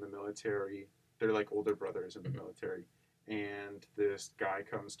brother is in the military. They're like older brothers in the Mhm. military, and this guy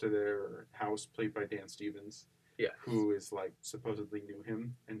comes to their house, played by Dan Stevens, Yeah. who is like supposedly knew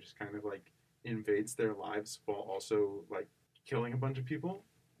him and just kind of like invades their lives while also like killing a bunch of people.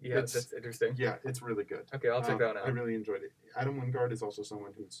 Yeah, It's- that's interesting. Yeah, it's really good. Okay, I'll check that one I out. really enjoyed it. Adam Wingard is also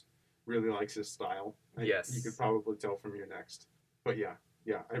someone who's really likes his style. Yes. You could probably tell from your next. But yeah,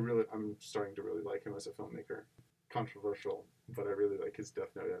 I'm starting to really like him as a filmmaker. Controversial, but I really like his Death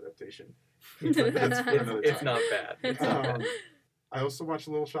Note adaptation. It's, That's for another it's time. not bad. It's not bad. Um, I also watched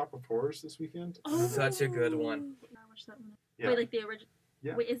Little Shop of Horrors this weekend. Such a good one. I watched that one. Yeah. Wait, like the original.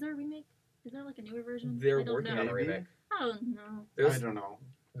 Yeah. Wait, is there a remake? Is there like a newer version? They're I don't working know. on a Maybe. remake. Oh no. There's I don't know.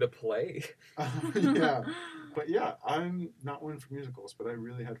 the play. Yeah, but yeah, I'm not one for musicals, but I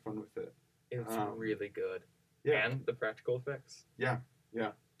really had fun with it. It's Um, really good. Yeah, And the practical effects. Yeah.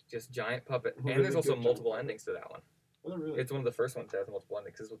 Just giant puppet. Really And there's also good multiple giant endings to that one. oh, really. It's one of the first ones that has multiple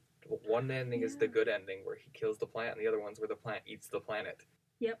endings. 'Cause one ending is the Yeah. good ending where he kills the plant, and the other one's where the plant eats the planet.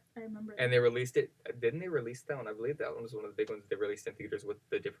 Yep, I remember. And they released it. Didn't they release that one? I believe that one was one of the big ones they released in theaters with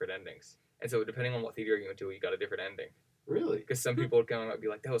the different endings. And so depending on what theater you went to, you got a different ending. Really? Because some people would come out and be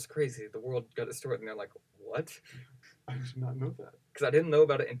like, "That was crazy. The world got destroyed," and they're like, "What?" I did not know that. Because I didn't know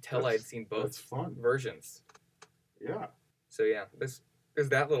about it until I had That's- seen That's both fun. versions. Yeah. So yeah, there's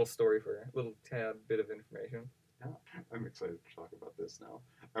that little story for a little tad bit of information. I'm excited to talk about this now.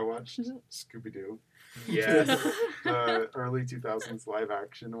 I watched Scooby Doo, Yes, the early 2000s live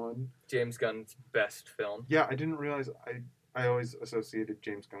action one. James Gunn's best film. Yeah, I didn't realize I always associated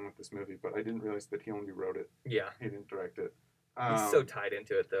James Gunn with this movie, but I didn't realize that he only wrote it. Yeah, He didn't direct it. he's so tied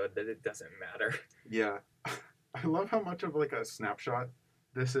into it though that it doesn't matter. Yeah. I love how much of like a snapshot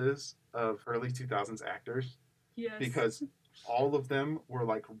this is of early 2000s actors yes. because all of them were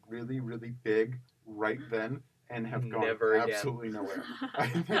like really, really big right then and have gone Never again. absolutely nowhere.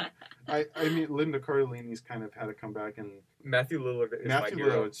 I mean, Linda Cardellini's kind of had to come back, and Matthew Lillard is Matthew my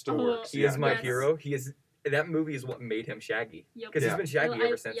hero. Lillard still Oh, works. He is my Yes. hero. He is that movie is what made him Shaggy Yep. because Yeah. he's been Shaggy Well,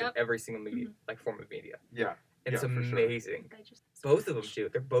 ever since yep. in every single media Mhm. like form of media. Yeah, It's Yeah, for sure. amazing. I just- Both of them too.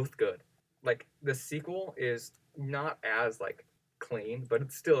 They're both good. Like the sequel is not as like clean, but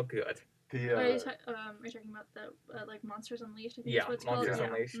it's still good. the are you talking about the like Monsters Unleashed? I think Yeah, is what it's Monsters called.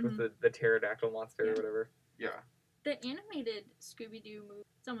 Unleashed Yeah. with Mhm. the pterodactyl monster Yeah. or whatever. yeah, The animated Scooby Doo movies,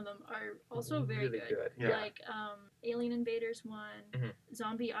 some of them are also very really good. Yeah. Like Alien Invaders one, Mhm.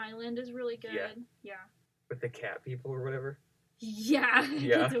 Zombie Island is really good. Yeah. Yeah. With the cat people or whatever. Yeah.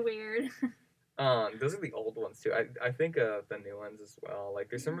 Yeah. It's weird. Those are the old ones too. I think the new ones as well. Like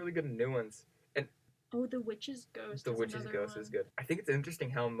there's some really good new ones. Oh, The Witch's Ghost. The is Witch's another Ghost one. is good. I think it's interesting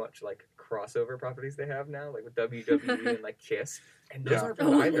how much like crossover properties they have now, like with WWE and like Kiss, and those Yeah. aren't bad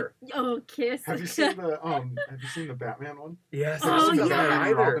Oh, either. oh, Kiss. Have you seen the Batman one? Yes, Oh, I Have you haven't seen the seen that Batman and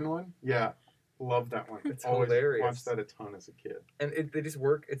either. Robin one? Yeah, love that one. It's Always hilarious. Watched that a ton as a kid. And they just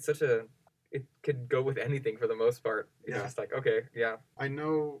work. It's such a. It could go with anything for the most part. It's Yeah. just like okay, yeah, I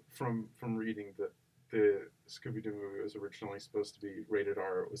know from reading that the Scooby Doo movie was originally supposed to be rated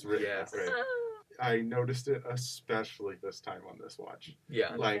R. It was written Yes. that way. I noticed it especially this time on this watch.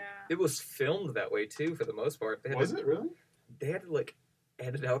 yeah. Like, yeah. It was filmed that way too, for the most part. They had Was to, it really? They had to like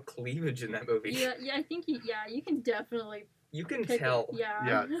edit out cleavage in that movie. Yeah, I think you can definitely You can pick tell. it.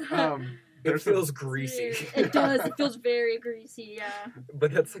 Yeah. Yeah. It There's feels a, greasy. It does. It feels very greasy. Yeah.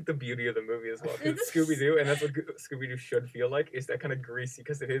 But that's like the beauty of the movie as well. 'Cause it's Scooby Doo, and that's what Scooby Doo should feel like. Is that kind of greasy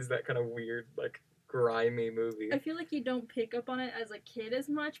because it is that kind of weird, like grimy movie. I feel like you don't pick up on it as a kid as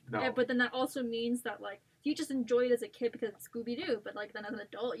much, No. but then that also means that like you just enjoy it as a kid because it's Scooby Doo, but like then as an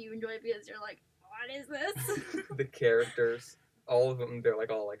adult you enjoy it because you're like, what is this? The characters, all of them, they're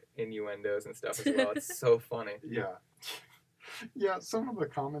like all like innuendos and stuff as well. It's so funny. yeah. Yeah, some of the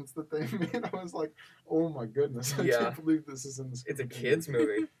comments that they made, I was like, "Oh my goodness! I Yeah. can't believe this is in the." It's a Scooby-Doo kids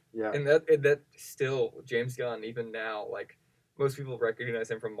movie, Yeah, and that still James Gunn, even now, like most people recognize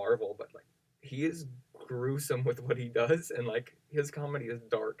him from Marvel, but like he is gruesome with what he does, and like his comedy is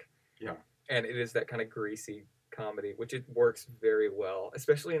dark. Yeah. And it is that kind of greasy comedy, which it works very well,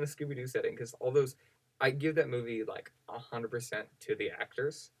 especially in a Scooby Doo setting, because all those, I give that movie like 100% to the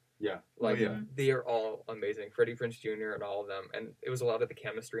actors. yeah, Like oh, yeah. they are all amazing, Freddie Prinze Jr. and all of them, and it was a lot of the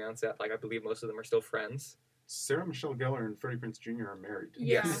chemistry on set. Like I believe most of them are still friends. Sarah Michelle Gellar and Freddie Prinze Jr. are married.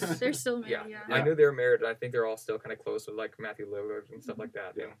 Yeah, Yes. they're still married. Yeah. Yeah. I knew they were married, and I think they're all still kind of close with like Matthew Lillard and stuff Mhm. like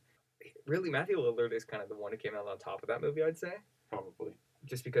that. Yeah. And really, Matthew Lillard is kind of the one who came out on top of that movie, I'd say, Probably.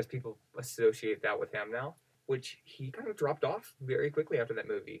 just because people associate that with him now. Which he kind of dropped off very quickly after that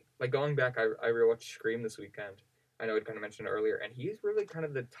movie. Like going back, I rewatched Scream this weekend. I know I'd kind of mentioned it earlier, and he's really kind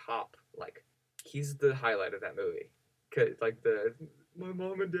of the top. Like he's the highlight of that movie. 'Cause, like my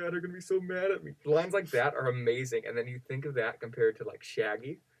mom and dad are gonna be so mad at me. Lines like that are amazing, and then you think of that compared to like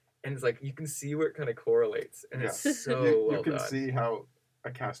Shaggy, and it's like you can see where it kind of correlates, and it's so You well can done. see how a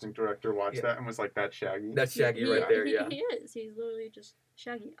casting director watched Yeah. that and was like, "That's Shaggy." That's Shaggy right there, yeah. He is. He's literally just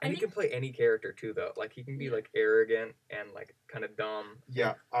Shaggy. And he can play any character too, though. Like he can be Yeah. like arrogant and like kind of dumb.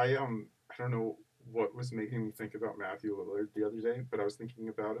 Yeah, I don't know what was making me think about Matthew Lillard the other day, but I was thinking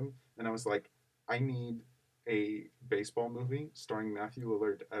about him, and I was like, I need a baseball movie starring Matthew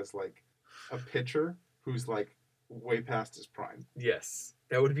Lillard as like a pitcher who's like way past his prime. Yes,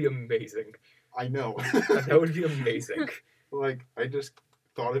 that would be amazing. I know. That would be amazing. Like I just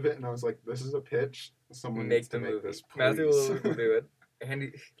thought of it, and I was like, this is a pitch. Someone Make needs the to make movie. this. Please. Matthew Lillard will do it. And he,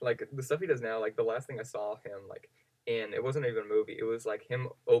 like the stuff he does now, like the last thing I saw him like in, it wasn't even a movie. It was like him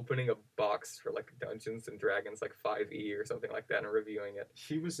opening a box for like Dungeons and Dragons, like 5e or something like that, and reviewing it.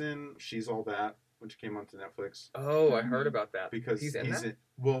 He was in She's All That, which came onto Netflix. Oh, I heard about that. Because he's in that?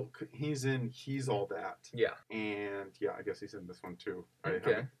 He's in He's All That. Yeah. And yeah, I guess he's in this one too.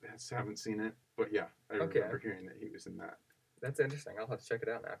 Okay. I haven't seen it, but yeah, I remember hearing that he was in that. That's interesting. I'll have to check it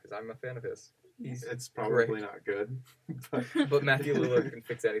out now because I'm a fan of his. It's probably great. not good, But Matthew Lillard can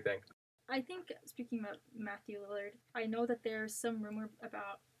fix anything. I think, speaking about Matthew Lillard, I know that there's some rumor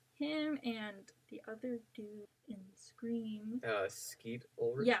about him and the other dude in Scream. Skeet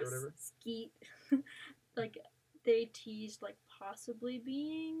Ulrich Yes, or whatever. Skeet. Like, they teased, like, possibly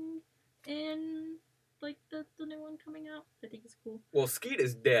being in, like, the new one coming out. I think it's cool. Well, Skeet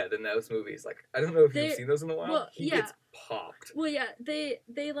is dead in those movies. Like, I don't know if you've They- seen those in a while. well, He yeah. gets popped. Well, yeah, they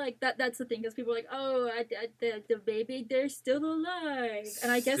like, that's the thing, because people are like, oh, the baby, they're still alive.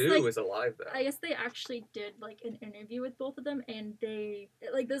 And I guess, Sue like, is alive though. I guess they actually did like an interview with both of them, and they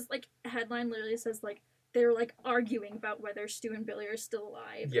like this like headline literally says like they're like arguing about whether Stu and Billy are still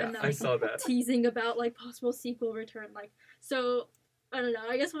alive. Yeah, and, I saw that. teasing about like possible sequel return. Like, so I don't know.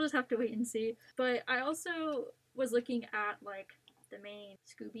 I guess we'll just have to wait and see. But I also was looking at like the main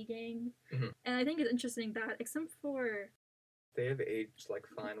Scooby gang, Mhm. and I think it's interesting that except for They have aged like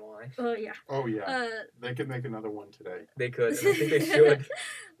fine wine. oh yeah. oh yeah, they could make another one today. They could. And I think they should.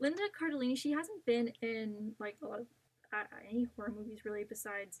 Linda Cardellini, she hasn't been in like a lot of any horror movies really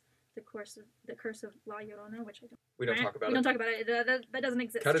besides the Curse of La Llorona, which I don't. We don't talk about We it. don't talk about it. That doesn't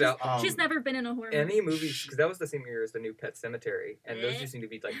exist. Cut it She's- out. She's never been in a horror Any movie. movies, because that was the same year as the new Pet Cemetery, and those just seem to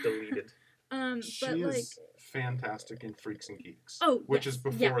be like deleted. She But like, is fantastic in Freaks and Geeks. oh, which yes, is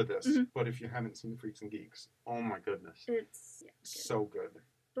before yeah. this. Mhm. But if you haven't seen Freaks and Geeks, oh my goodness, It's good. so good.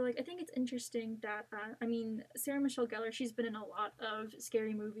 But like, I think it's interesting that I mean, Sarah Michelle Gellar, she's been in a lot of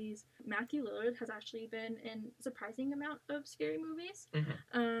scary movies. Matthew Lillard has actually been in a surprising amount of scary movies. Mhm.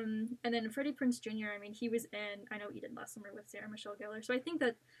 And then Freddie Prinze Jr. I mean, he was in I Know What You Did Last Summer with Sarah Michelle Gellar. So I think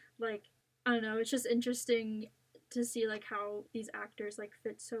that like I don't know, it's just interesting to see like how these actors like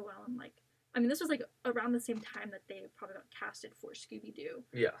fit so well and like. I mean, this was like around the same time that they probably got casted for Scooby Doo,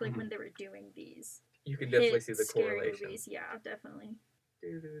 Yeah, like Mhm. when they were doing these you can definitely hit see the scary correlation. movies. Yeah, definitely.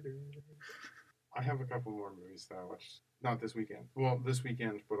 I have a couple more movies that I watched, not this weekend. Well, this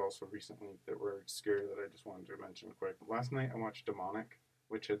weekend, but also recently that were scary that I just wanted to mention quick. Last night I watched Demonic,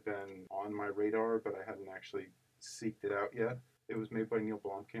 which had been on my radar, but I hadn't actually seeked it out yet. It was made by Neil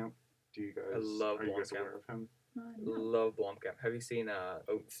Blomkamp. Do you guys? I love Are you guys Blomkamp. aware of him? No. Love Blomkamp. Have you seen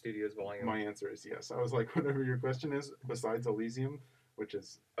Oat Studios Volume? My answer is yes. I was like, whatever your question is, besides Elysium, which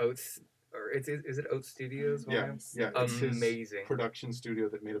is Oats, or is it Oat Studios yeah, Volume? yeah, it's his Amazing. production studio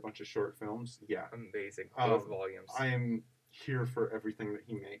that made a bunch of short films. Yeah, Amazing. Both Um, volumes. I am here for everything that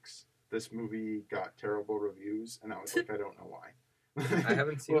he makes. This movie got terrible reviews, and I was like, I don't know why. I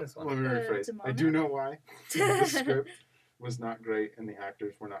haven't seen this one. Let me rephrase. I Demonic? do know why. The script was not great, and the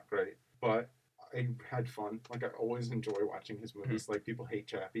actors were not great, but I had fun. Like I always enjoy watching his movies. Like people hate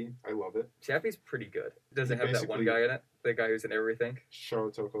Chappie, I love it. Chappie's pretty good. Does He it have that one basically- guy in it? The guy who's in everything?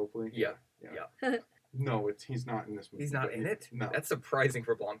 Charlotte Copley. Yeah. No, he's not in this movie. He's not but in it? No, That's surprising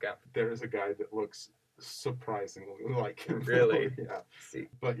for Blomkamp. there is a guy that looks surprisingly like him. Really? Yeah. See,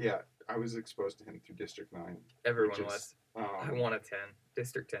 But yeah, I was exposed to him through District 9. everyone which is, was. I want a 10.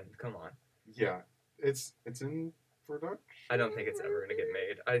 District 10. Come on. Yeah, it's in production. I don't think it's ever going to get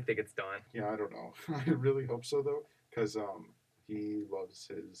made. I think it's done. Yeah, I don't know. I really hope so though, because he loves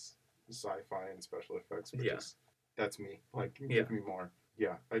his sci-fi and special effects, which Yeah. is that's me. Like, Yeah. give me more.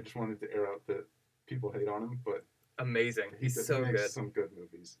 Yeah, I just wanted to air out that people hate on him, but Amazing. he He's so makes good. some good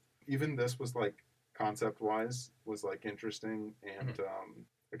movies. Even this was like concept-wise was like interesting, and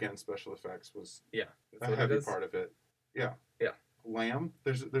again, special effects was Yeah. That's a what it heavy is. part of it. Yeah. Yeah. Lamb.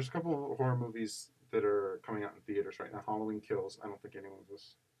 There's a couple of horror movies that are coming out in theaters right now. Halloween Kills. I don't think anyone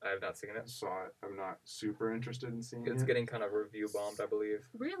was I have not seen it. saw it. I'm not super interested in seeing It's it. getting kind of review bombed, I believe.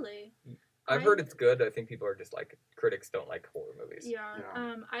 Really? I've heard it's good. I think people are just like critics don't like horror movies. Yeah.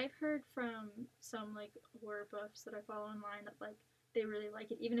 Yeah. I've heard from some like horror buffs that I follow online that like they really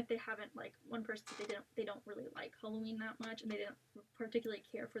like it, even if they haven't like one person said they don't really like Halloween that much, and they didn't particularly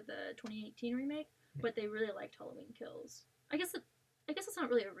care for the 2018 remake, but they really liked Halloween Kills. I guess it's not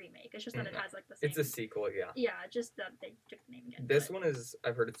really a remake. It's just that it has like the same. It's a sequel, yeah. Yeah, just that they took the name again. This but- one is,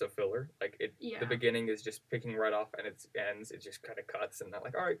 I've heard it's a filler. Like it, Yeah. the beginning is just picking right off, and it ends. It just kind of cuts, and they're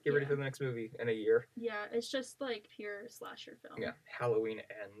like, "All right, get ready Yeah. for the next movie in a year." Yeah, it's just like pure slasher film. Yeah, Halloween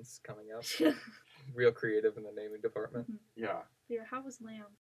Ends coming up. Real creative in the naming department. Yeah. Yeah, how was Lamb?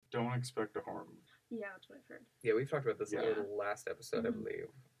 Don't expect a horror movie. Yeah, that's what I've heard. Yeah, we've talked about this Yeah. a little last episode, I Mhm. believe.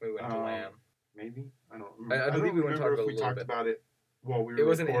 We went to Lamb. Maybe? I don't I remember. believe don't we went to talk remember about if it we a little talked bit. about it while we It were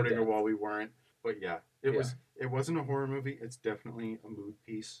wasn't recording or in-depth. while we weren't. But yeah, it Yeah. was. It wasn't a horror movie. It's definitely a mood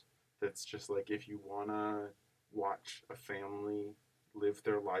piece. That's just like if you wanna watch a family live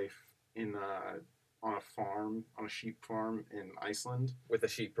their life on a farm, on a sheep farm in Iceland With a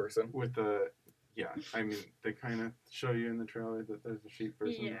sheep person. with a I mean they kind of show you in the trailer that there's a sheep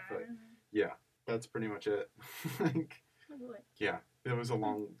person. Yeah. But yeah, that's pretty much it. Like Oh, boy. yeah, it was a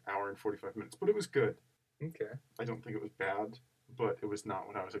long hour and 45 minutes, but it was good. Okay. I don't think it was bad, but it was not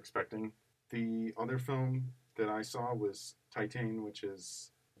what I was expecting. The other film that I saw was Titan, which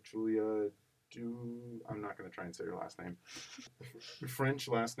is Julia I'm not going to try and say her last name. French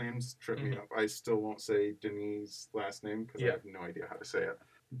last names trip me up. I still won't say Denise' last name because I Yeah. have no idea how to say it.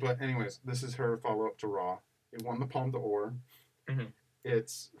 But anyways, this is her follow-up to Raw. It won the Palme d'Or. Mhm.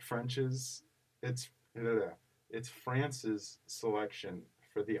 It's France's selection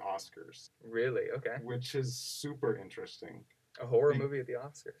for the Oscars, Really? Okay. which is super interesting. A horror Be- movie at the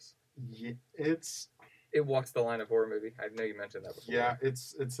Oscars. Yeah, It walks the line of horror movie. I know you mentioned that before.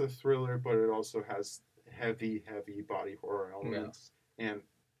 it's a thriller, but it also has heavy body horror elements, and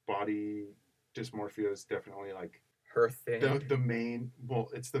body dysmorphia is definitely like Her thing. the main. Well,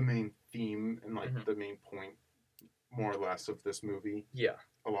 it's the main theme and like Mhm. the main point, more or less, of this movie, Yeah.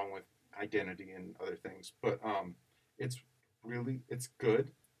 along with identity and other things. But it's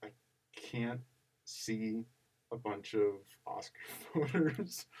good. I can't see a bunch of Oscar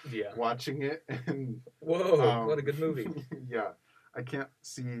voters Yeah. watching it and Whoa, what a good movie. Yeah, I can't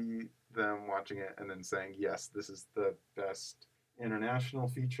see them watching it and then saying, yes, this is the best international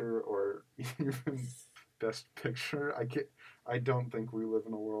feature or even best picture. I don't think we live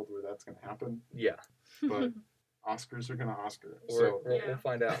in a world where that's going to happen, Yeah. but Oscars are going to Oscar. We'll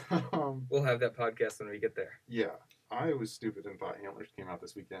find out. So, We'll have that podcast when we get there. yeah, I was stupid and thought Antlers came out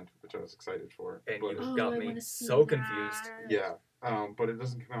this weekend, which I was excited for. And but you Oh, got I me wanna see so confused. that. yeah, but it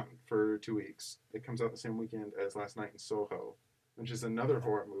doesn't come out for 2 weeks. It comes out the same weekend as Last Night in Soho, which is another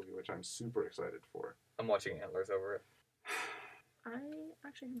horror movie, which I'm super excited for. I'm watching Antlers over it. I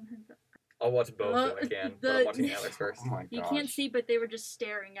actually haven't heard that. I'll watch both if I can, but I'm watching Antlers first. Oh my You gosh. can't see, but they were just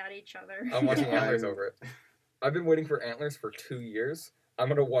staring at each other. I'm watching Yeah, Antlers I'm- over it. I've been waiting for Antlers for 2 years. I'm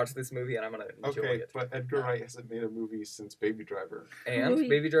gonna watch this movie and I'm gonna enjoy Okay, it. but Edgar Wright hasn't made a movie since Baby Driver. And Movie.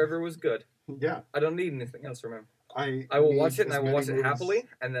 Baby Driver was good. Yeah, I don't need anything else from him. I I will need watch it and as I will many watch it movies- happily.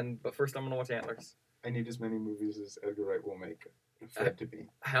 But first I'm gonna watch Antlers. I need as many movies as Edgar Wright will make for it to be.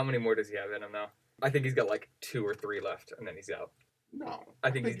 How many more does he have in him now? I think he's got like 2 or 3 left, and then he's out. No, I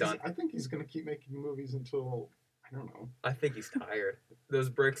think he's done. I think he's gonna keep making movies until I don't know. I think he's tired. Those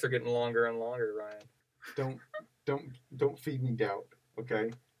bricks are getting longer and longer, Ryan. Don't feed me doubt.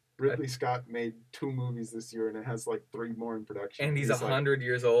 Okay, Ridley Scott made 2 movies this year, and it has like 3 more in production. And he's like, 100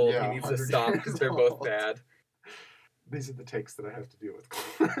 years old. Yeah, he needs to 100 stop years because they're both old. bad. These are the takes that I have to deal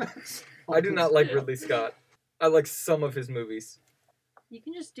with. I do not like Ridley Scott. I like some of his movies. You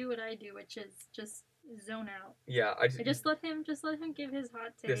can just do what I do, which is just zone out. Yeah, I I just let him give his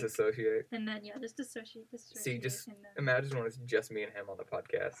hot take, disassociate. and then just dissociate. See, just and then, imagine when it's just me and him on the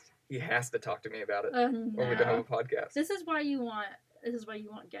podcast. He has to talk to me about it, no. or we don't have a podcast. This is why you want. This is why you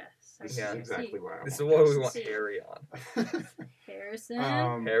want guests. I This Yeah. is see. exactly why I This is want why we guests. want See. Harry on.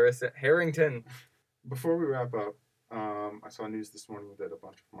 Harrison. Harrington. Before we wrap up, I saw news this morning that a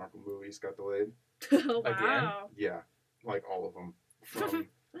bunch of Marvel movies got delayed. Oh, wow. Yeah, like all of them. From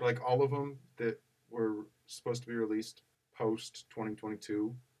like all of them that were supposed to be released post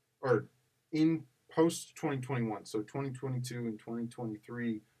 2022 or in post 2021. So 2022 and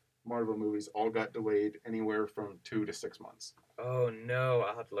 2023 Marvel movies all got delayed anywhere from 2 to 6 months. Oh no,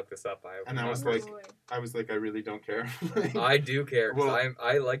 I'll have to look this up. And I was Oh, like- boy. I was like, I really don't care. Like, I do care. 'Cause Well-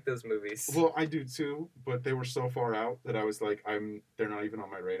 I like those movies. well, I do too, but they were so far out that I was like, they're not even on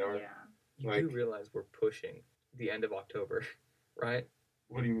my radar. Yeah. You like- do realize we're pushing the end of October, right?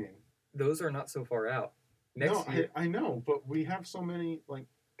 What do you mean? Those are not so far out. Next No, year, I know, but we have so many like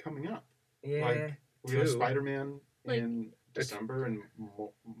coming up. yeah, like, We have two. Spider-Man Like- in December and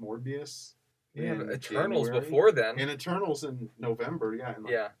Morbius We have in Eternals January. before then. And Eternals in November. Yeah, in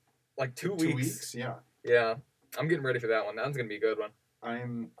like Yeah, like 2 2 weeks. weeks. Yeah, Yeah, I'm getting ready for that one. That one's gonna be a good one,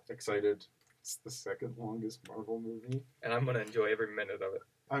 I'm excited. It's the second longest Marvel movie. and I'm gonna enjoy every minute of it.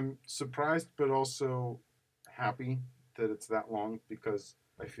 I'm surprised, but also happy that it's that long because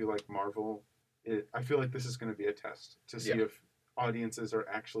I feel like Marvel. I feel like this is going to be a test to see Yeah. if audiences are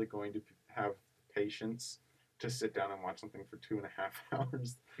actually going to have patience to sit down and watch something for 2.5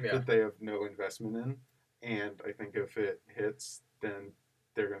 hours Yeah, that they have no investment in. And I think if it hits, then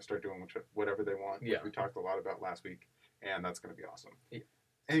they're going to start doing whatever they want, Yeah. which we talked a lot about last week, and that's going to be awesome. Yeah.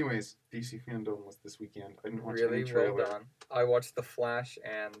 Anyways, DC Fandom was this weekend. I didn't watch really any well trailer. done. I watched The Flash,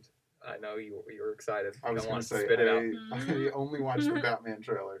 and I know you were excited. I was Don't going want to to say, spit it out. I only watched the Batman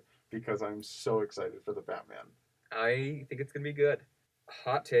trailer because I'm so excited for the Batman. I think it's gonna be good.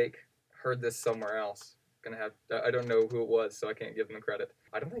 Hot take. Heard this somewhere else. Gonna have. I don't know who it was, so I can't give them the credit.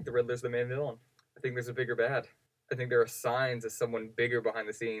 I don't think the Riddler's the main villain. I think there's a bigger bad. I think there are signs of someone bigger behind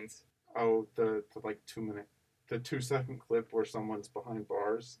the scenes. Oh, the like 2-second clip where someone's behind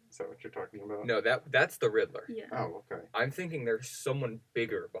bars. Is that what you're talking about? No, that's the Riddler. Yeah. Oh, okay. I'm thinking there's someone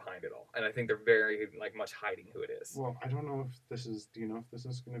bigger behind it all, and I think they're very much hiding who it is. Well, I don't know if this is. Do you know if this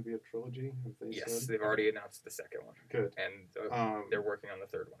is going to be a trilogy? Have they Yes, said? they've already announced the second one, Good. and they're working on the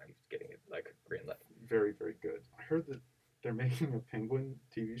third one. I'm getting it like greenlit. Very, very good. I heard that they're making a Penguin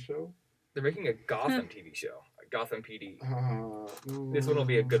TV show. They're making a Gotham TV show, a Gotham PD. Uh, This one will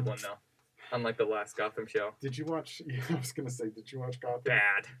be a good one though, unlike the last Gotham show. Did you watch? Yeah, I was going to say, did you watch Gotham?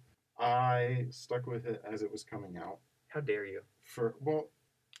 Bad. I stuck with it as it was coming out. How dare you?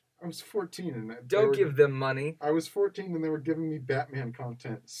 I was 14 and Don't give them money. I was 14 and they were giving me Batman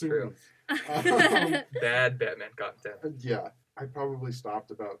content soon. True. Bad Batman content. Yeah, I probably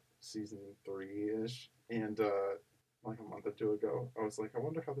stopped about season 3-ish, and like a month or two ago, I was like, I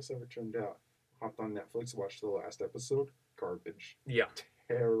wonder how this ever turned out. Hopped on Netflix, watched the last episode. Garbage. Yeah.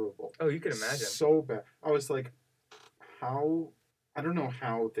 Terrible. Oh, you can imagine. So bad. I was like, how? I don't know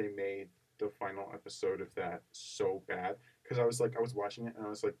how they made the final episode of that so bad. Because I was watching it and I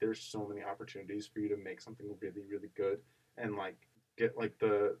was like, there's so many opportunities for you to make something really, really good and like get like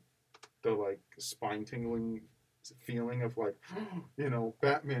the like spine tingling feeling of like,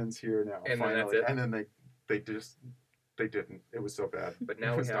 Batman's here now. And then finally. that's it. And then they didn't. It was so bad. But now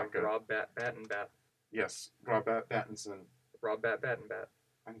It we was have not good. Rob Bat and Bat. Yes, Rob Pattinson. Rob Bat and Bat.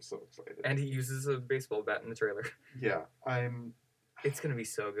 I'm so excited. And he uses a baseball bat in the trailer. yeah, I'm It's gonna be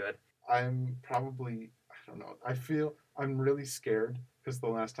so good. probably, I don't know. I feel I'm really scared because the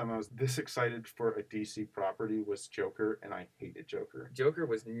last time I was this excited for a DC property was Joker, and I hated Joker. Joker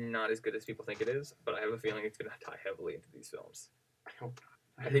was not as good as people think it is, but I have a feeling it's gonna tie heavily into these films. I hope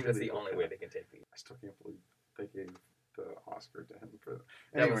not. I think that's really the hope only not. way they can take these. I still can't believe they gave the Oscar to him for that.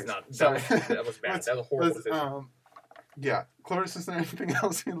 That Anyways, was not. sorry. That was bad. Let's- That was a horrible let's, decision. Yeah, Cloris, is there anything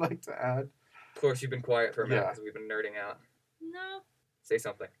else you'd like to add? Of course, you've been quiet for a minute Yeah. because we've been nerding out. No. Say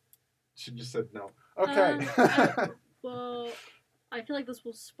something. She just said no. Okay. Well, I feel like this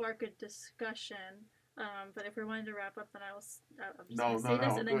will spark a discussion. But if we're wanting to wrap up, then I'm just No, gonna say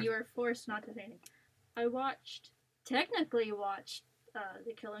this, no, and then good. you are forced not to say anything. I technically watched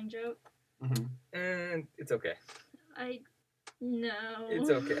The Killing Joke. Mhm. And it's okay. No. It's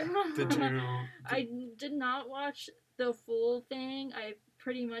okay. Did you? I did not watch the full thing. I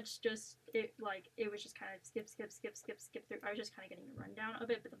pretty much just it was just kind of skip through. I was just kind of getting a rundown of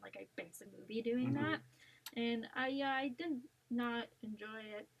it, but then like I banked the movie doing Mhm. that, and I did not enjoy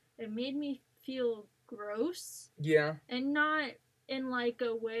it. It made me feel gross, Yeah. and not in like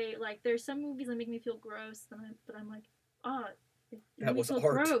a way like there's some movies that make me feel gross, but I'm like, it That made me was feel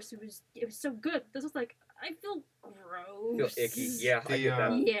art. gross. It was so good. This was like I feel gross. Feel icky. Yeah, I The, get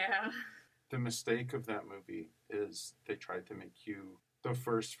that. Yeah. The mistake of that movie is they tried to make you. The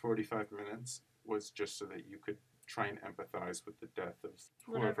first 45 minutes was just so that you could try and empathize with the death of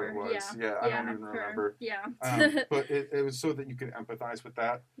whoever it was. Yeah. I don't even her. remember. Yeah. But it was so that you could empathize with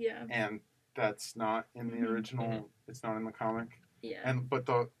that, yeah. and that's not in the Mhm. original. Mhm. It's not in the comic. Yeah. But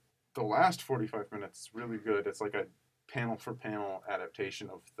the last 45 minutes is really good. It's like a panel for panel adaptation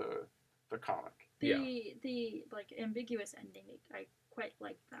of the comic. The like ambiguous ending, I quite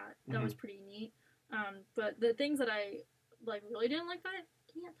like that. That Mm-hmm. was pretty neat. But the things that I like really didn't like about it,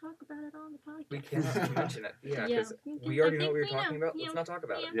 can't talk about it on the podcast. We cannot mention it. Yeah, because we we already know think what you're we know. talking about. Yeah, Let's not talk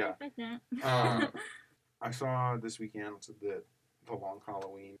about it. Yeah. Like that. I saw this weekend the Long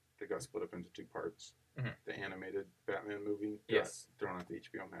Halloween, They got split up into 2 parts. Mhm. The animated Batman movie got Yes. thrown out to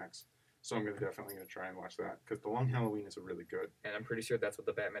HBO Max. So I'm definitely gonna try and watch that because The Long Halloween is a really good And I'm pretty sure that's what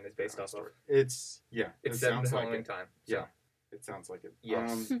the Batman is based Batman off story. of. It's It's it set in sounds the like Halloween it. time. Yeah. So. It sounds like it.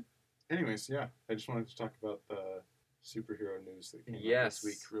 Yes. Anyways, yeah, I just wanted to talk about the superhero news that came out Yes. this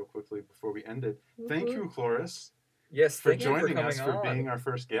week real quickly before we ended. Thank you, Cloris, Yes, for thank you joining coming us, for on. being our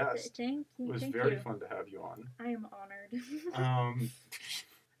first guest. Thank you. It was thank very you. fun to have you on. I am honored.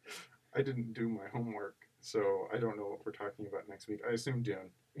 I didn't do my homework, so I don't know what we're talking about next week. I assume Dune.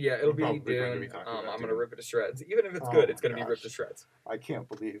 Yeah, it'll We're be probably going to Dune. be talking I'm about gonna Dune. rip it to shreds. Even if it's Oh good, it's my gonna be ripped to gosh. shreds. I can't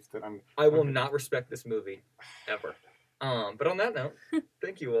believe that I'm. I will Okay. not respect this movie ever. But on that note,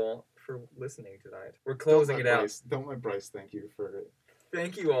 thank you all for listening tonight. We're closing it out. Don't let Bryce thank you for it.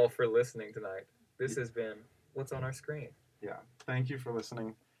 Thank you all for listening tonight. This has been What's on Our Screen. Yeah. Thank you for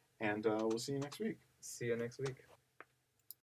listening, and we'll see you next week. See you next week.